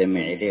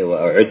أستمع إليه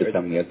وأعد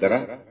كم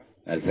يقرأ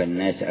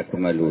الفناس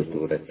أكملوا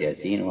سورة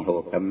ياسين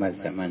وهو كمل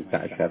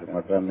 18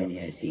 مرة من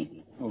ياسين.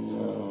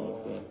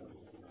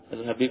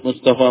 Habib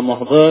Mustafa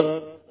Muhdar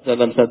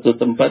dalam satu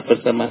tempat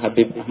bersama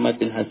Habib Ahmad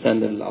bin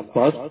Hasan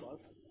al-Attas.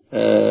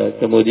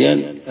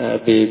 Kemudian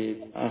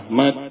Habib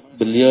Ahmad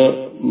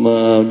beliau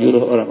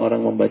menyuruh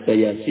orang-orang membaca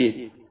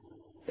Yasin.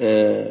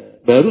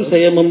 Baru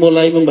saya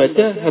memulai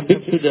membaca,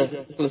 Habib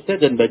sudah selesai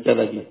dan baca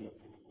lagi.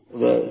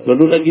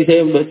 Lalu lagi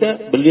saya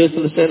membaca, beliau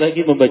selesai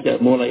lagi membaca,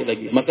 mulai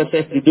lagi. Maka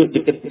saya duduk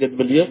dekat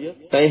beliau,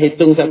 saya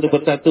hitung satu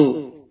persatu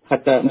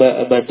kata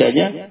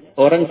bacanya.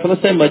 Orang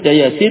selesai baca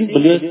Yasin,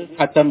 beliau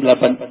khatam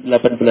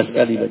 18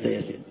 kali baca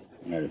Yasin.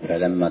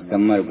 فلما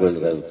كمل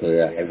قلت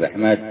يا حبيب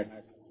أحمد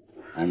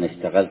أنا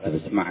اشتغلت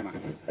بسمعك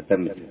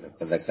ختمت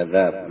كذا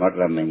كذا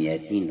مرة من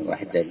ياسين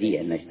واحدة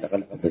لي أنا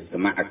اشتغلت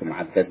بسمعك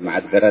مع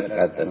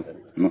قرأت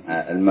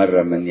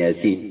المرة من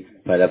ياسين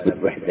فلا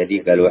بد واحدة لي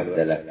قال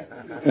واحدة لك.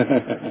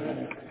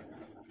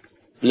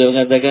 Beliau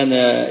mengatakan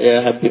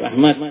ya Habib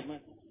Ahmad,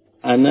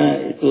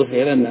 ana itu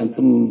heran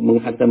antum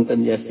menghatamkan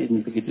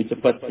Yasin begitu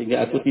cepat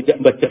sehingga aku tidak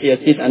baca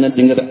Yasin, ana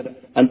dengar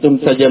antum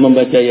saja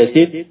membaca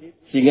Yasin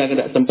sehingga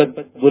tidak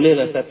sempat.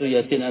 Bolehlah satu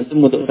Yasin antum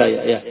untuk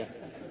saya ya.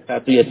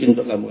 Satu Yasin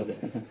untuk kamu.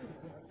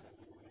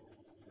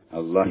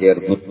 Allah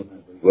yarbut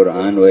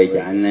Quran wa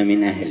yaj'alna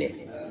min ahlihi.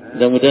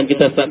 Mudah-mudahan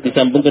kita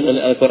disambungkan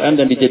oleh Al-Quran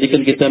dan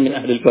dijadikan kita min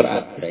ahli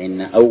Al-Quran. فإن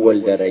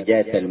أول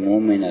درجات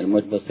المؤمن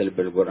المتصل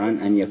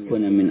بالقرآن أن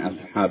يكون من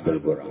أصحاب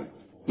القرآن.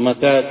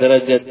 Maka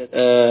derajat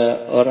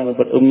orang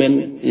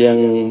beriman yang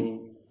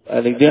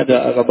paling dia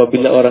adalah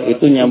apabila orang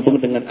itu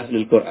nyambung dengan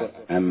ahli Al-Quran.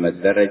 أما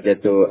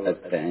الدرجة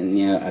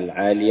الثانية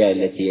العالية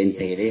التي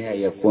ينتهي إليها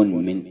يكون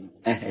من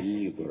أهل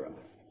القرآن.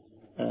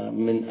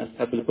 Min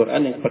ashabil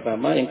Quran yang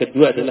pertama, yang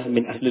kedua adalah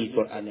min ahlil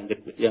Quran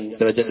yang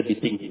derajat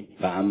lebih tinggi.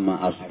 فأما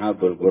أصحاب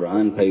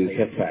القرآن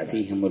فيشفع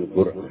فيهم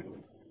القرآن.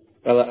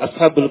 Kalau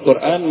ashabul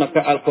Quran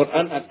maka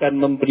Al-Quran akan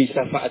memberi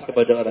syafaat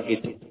kepada orang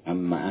itu.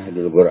 أما أهل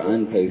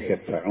القرآن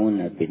فيشفعون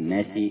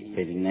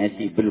بالناس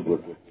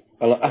بالقرآن.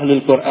 Kalau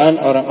ahlul Quran,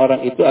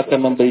 orang-orang itu akan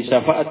memberi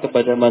syafaat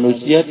kepada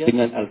manusia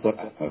dengan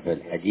Al-Quran. وفي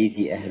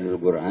الحديث أهل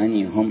القرآن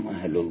هم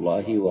أهل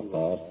الله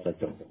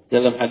وخاصته.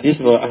 Dalam hadis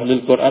bahwa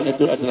ahlul Quran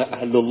itu adalah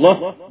ahlullah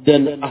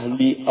dan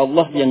ahli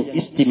Allah yang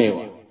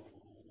istimewa.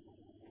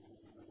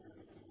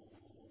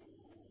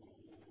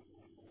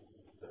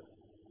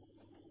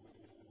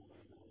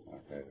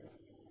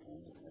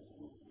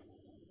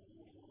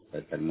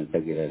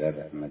 فالمنتقل إلى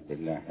رحمة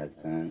الله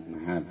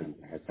بنت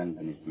حسن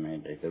بن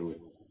إسماعيل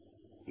عتروس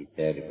في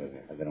تاريخ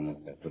حضرموت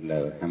الله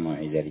ويرحمه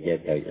ويعيد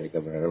رجالها ويجعل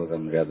قبر روضة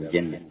من رياض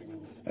الجنة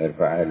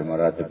ويرفعها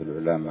لمراتب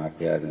العلماء مع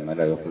خيار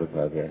الملا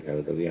يخلفها في أهلها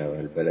وذويها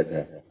وأهل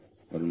بلدها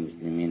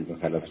والمسلمين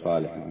بخلف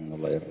صالح وأن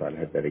الله يرفع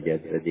لها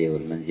الدرجات لديه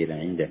والمنزل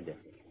عنده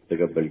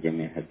تقبل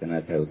جميع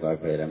حسناتها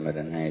ويضاعفها إلى مدى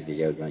النهاية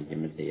يتجاوز عن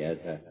جميع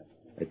سيئاتها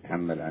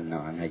يتحمل عنا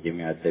وعنها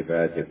جميع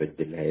التبعات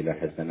يبدلها إلى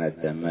حسنات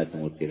تامات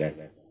موصلات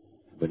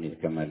بني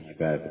الكمال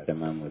شفاء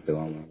بالتمام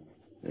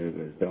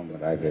وتوام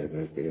العافية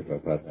بالكريم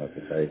فاطمة في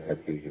سعيد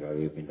حتى يوسف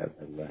علي بن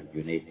عبد الله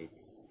الجنيد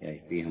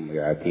يشفيهم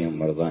ويعافيهم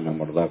مرضانا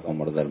ومرضاكم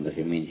ومرضى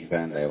المسلمين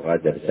شفاء لا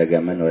يغادر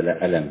سقما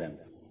ولا ألم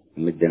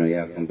يمدنا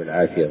وإياكم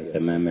بالعافية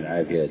وتمام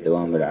العافية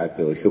ودوام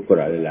العافية والشكر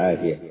على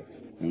العافية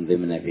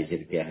انضمنا في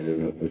شرك أهل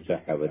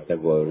الصحة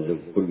والتقوى،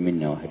 وارزق كل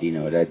منا واهدينا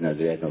ولادنا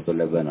وذرياتنا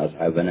وطلابنا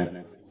وأصحابنا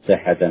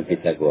صحة في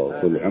تقوى،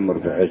 وكل عمر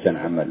في حسن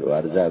عمل،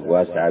 وأرزاق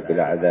واسعة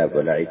بلا عذاب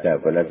ولا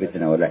عتاب ولا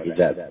فتنة ولا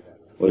حساب،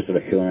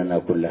 واصلح شؤوننا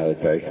كلها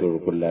وادفع الشرور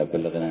كلها،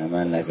 بلغنا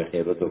أماننا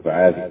بخير وتوفى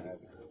عافية.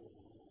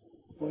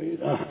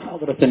 وإلى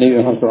حضرة النبي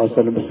محمد صلى الله عليه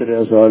وسلم بسر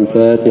أسرار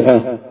الفاتحة.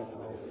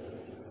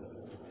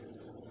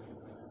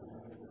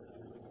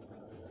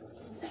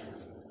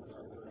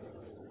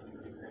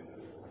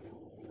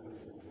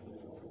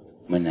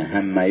 من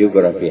أهم ما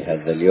يقرأ في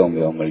هذا اليوم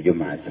يوم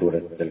الجمعة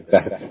سورة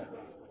الكهف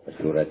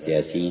وسورة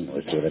ياسين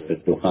وسورة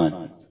الدخان.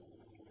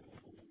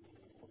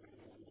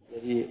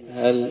 Jadi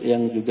hal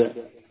yang juga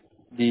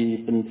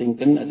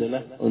dipentingkan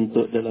adalah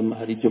untuk dalam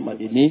hari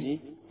Jumat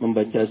ini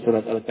membaca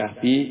surat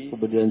Al-Kahfi,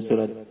 kemudian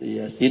surat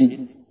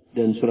Yasin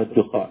dan surat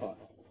Dukhan.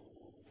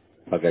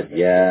 فقد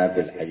جاء في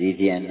الحديث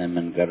أن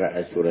من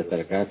قرأ سورة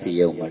الكهف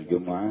يوم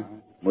الجمعة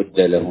مد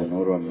له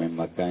نور من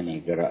مكان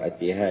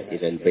قراءتها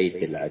إلى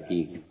البيت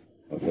العتيق،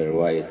 وفي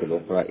الرواية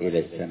الأخرى إلى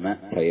السماء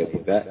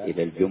فيبقى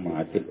إلى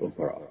الجمعة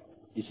الأخرى.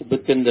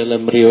 Disebutkan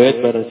dalam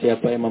riwayat barang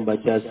siapa yang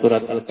membaca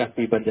surat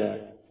Al-Kahfi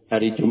pada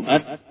hari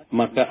Jumat,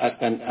 maka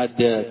akan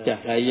ada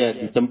cahaya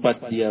di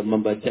tempat dia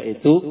membaca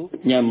itu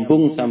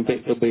nyambung sampai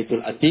ke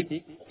Baitul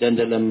Atiq, dan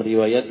dalam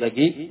riwayat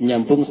lagi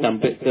nyambung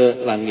sampai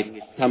ke langit.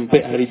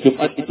 Sampai hari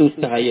Jumat itu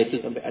cahaya itu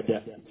sampai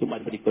ada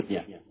Jumat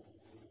berikutnya.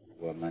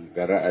 Wa man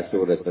qara'a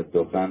surat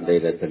ad-dukhan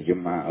lailatul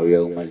jum'ah aw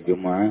yawmal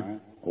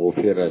jum'ah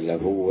ghufira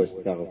lahu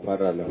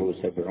wastaghfara lahu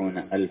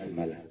 70,000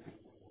 malak.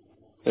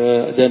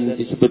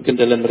 Dan disebutkan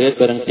dalam riwayat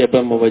barang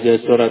siapa membaca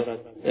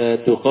surat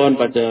Dukhan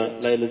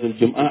pada Lailatul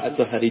Jum'ah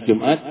atau hari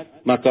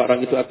Jumat, maka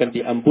orang itu akan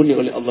diampuni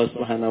oleh Allah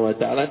Subhanahu wa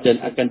taala dan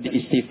akan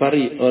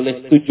diistighfari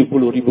oleh 70,000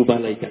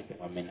 malaikat.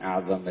 Wa min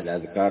a'zam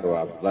al-adhkar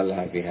wa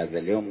afdalha fi hadha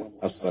al-yawm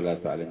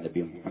as-salatu 'ala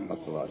an-nabi Muhammad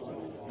sallallahu alaihi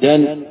wasallam. Dan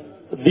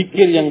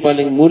zikir yang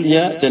paling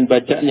mulia dan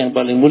bacaan yang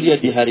paling mulia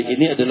di hari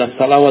ini adalah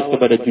salawat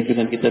kepada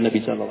junjungan kita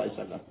Nabi sallallahu alaihi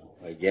wasallam.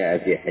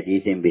 وجاء في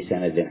حديث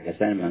بسند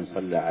حسن من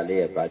صلى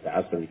عليه بعد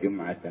عصر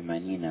الجمعة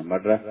 80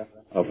 مرة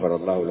غفر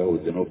الله له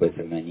ذنوب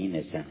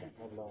 80 سنة.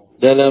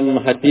 Dalam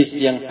hadis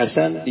yang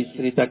hasan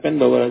diceritakan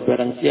bahwa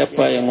barang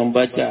siapa yang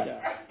membaca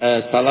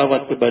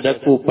salawat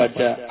kepadaku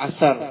pada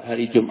asar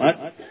hari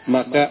Jumat,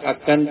 maka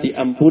akan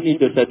diampuni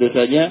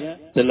dosa-dosanya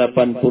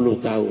 80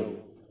 tahun.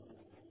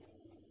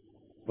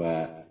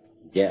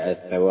 وجاء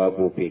الثواب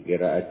في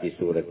قراءة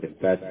سورة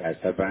الفاتحة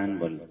 7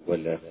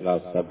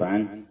 والإخلاص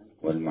 7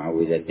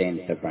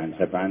 والمعوذتين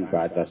 7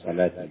 بعد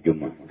صلاة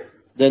الجمعة.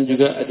 Dan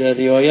juga ada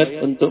riwayat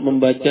untuk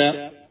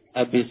membaca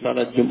habis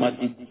salat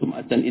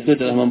Jumatan itu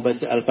adalah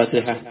membaca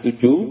Al-Fatihah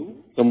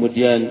 7,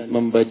 kemudian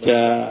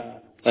membaca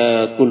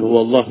Qul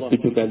Huwallah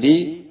 7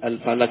 kali,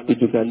 Al-Falaq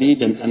 7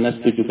 kali dan An-Nas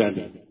 7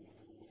 kali.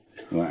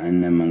 Wa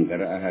anna man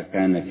qara'aha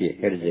kana fi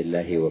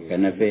hirzillahi wa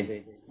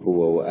kanafihi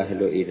huwa wa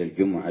ahlu ila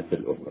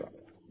al-jum'ati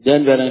al-ukhra.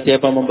 Dan barang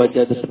siapa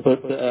membaca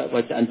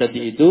bacaan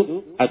tadi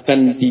itu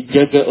akan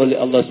dijaga oleh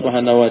Allah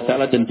Subhanahu wa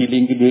taala dan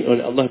dilindungi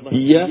oleh Allah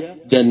dia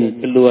dan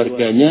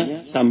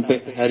keluarganya sampai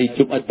hari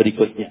Jumat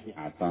berikutnya.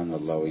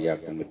 Atanallahu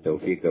iyyakum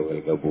at-taufiq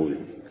wal qabul.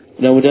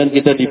 Mudah-mudahan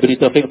kita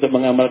diberi taufik untuk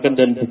mengamalkan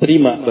dan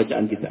diterima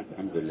bacaan kita.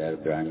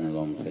 Alhamdulillahirabbil alamin.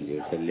 Allahumma shalli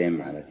wa sallim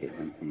ala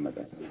sayyidina Muhammad.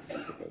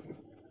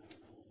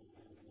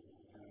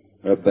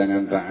 ربنا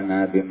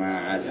انفعنا بما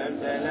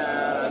علمتنا،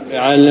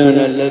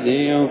 علمنا الذي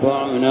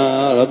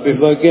ينفعنا، رب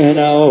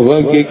فقهنا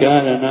وفقك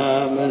لنا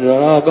من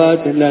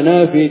رغبات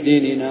لنا في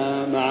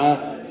ديننا معه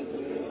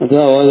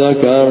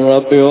وذكر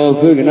رب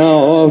وفقنا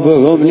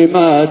ووفقهم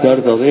لما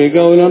ترتضي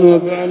قولا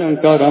وفعلا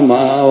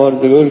كرما،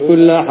 وارزق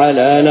الكل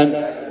حلالا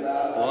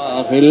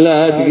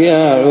وخلاتك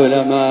يا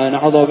علماء،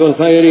 نحظى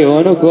بالخير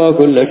ونكوى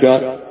كل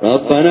شر،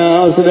 ربنا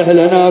أصلح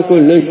لنا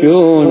كل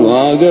الشؤون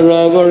وأقر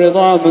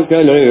بالرضا منك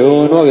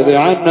العيون، واقض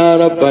عنا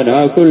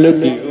ربنا كل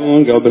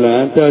الديون قبل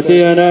أن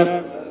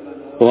تأتينا،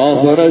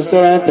 واغفر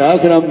استر أنت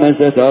أكرم من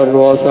ستر،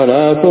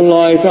 وصلاة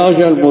الله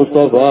تغشى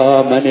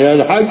المصطفى من إلى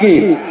الحق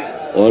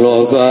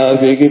والوفاء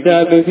في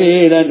كتاب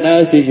فيه إلى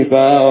الناس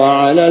شفاء،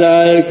 وعلى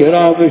الآل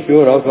الكرام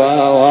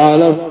الشرفاء،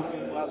 وعلى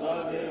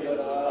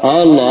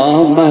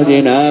اللهم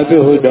اهدنا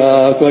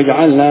بهداك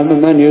واجعلنا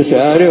ممن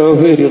يسارع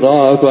في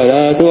رضاك،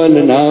 ولا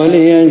تولنا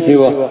وليا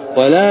سواك،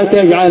 ولا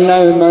تجعلنا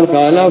ممن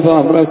خالف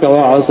أمرك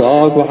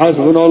وعصاك،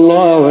 وحسبنا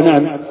الله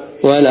ونعم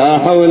ولا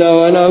حول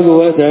ولا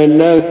قوة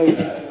إلا بك.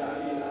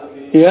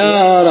 يا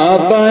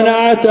ربنا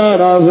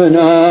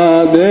اعترفنا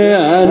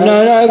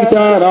بأننا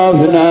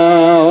اقترفنا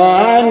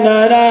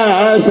وأننا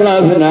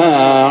أسرفنا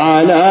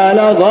على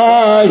لظى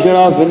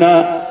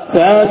أشرفنا،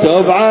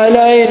 فتب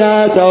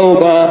علينا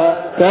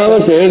توبة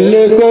تغسل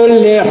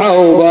لكل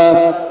حوبة،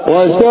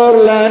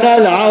 واستر لنا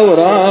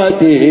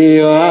العورات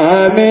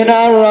وآمن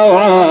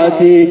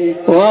الروعات،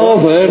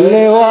 واغفر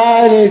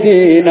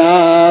لوالدينا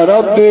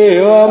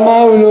ربي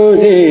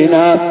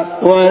ومولودينا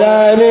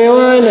والآل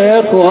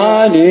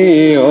والإخوان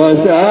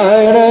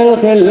وسائر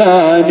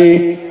الخلان،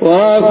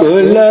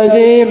 وكل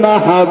ذي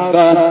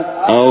محبة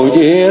أو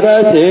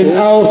جيرة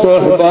أو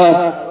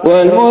صحبة،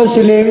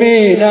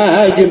 والمسلمين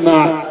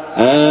أجمع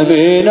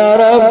آمين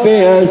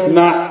ربي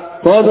اسمع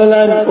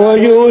فضلا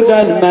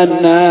وجودا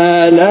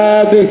منا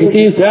لا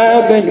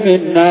باكتساب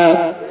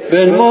منا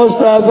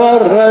بالمصطفى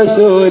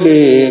الرسول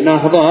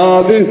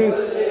نحظى به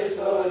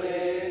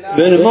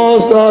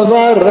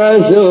بالمصطفى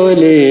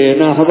الرسول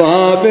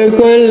نحظى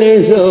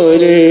بكل سول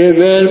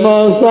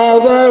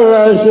بالمصطفى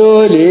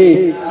الرسول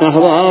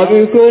نحظى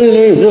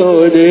بكل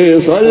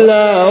سول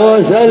صلى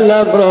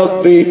وسلم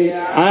ربي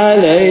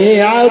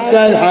عليه عد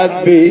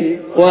الحب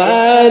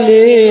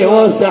وآله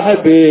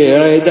وصحبه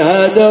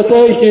عداد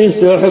طش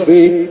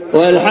السحب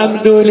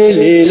والحمد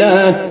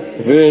لله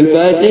في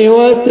البدء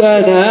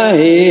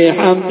والتناهي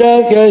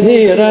حمدا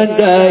كثيرا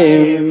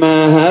دائم ما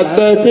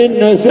هبت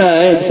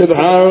النسائم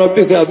سبحان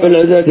ربك رب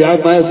العزة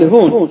عما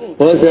يصفون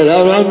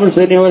وسلام على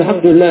المرسلين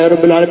والحمد لله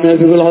رب العالمين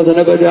في كل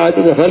حسنة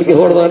بديعة خلقه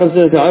ورضا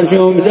نفسه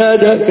عرشه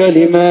ومداد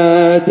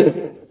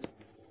كلماته.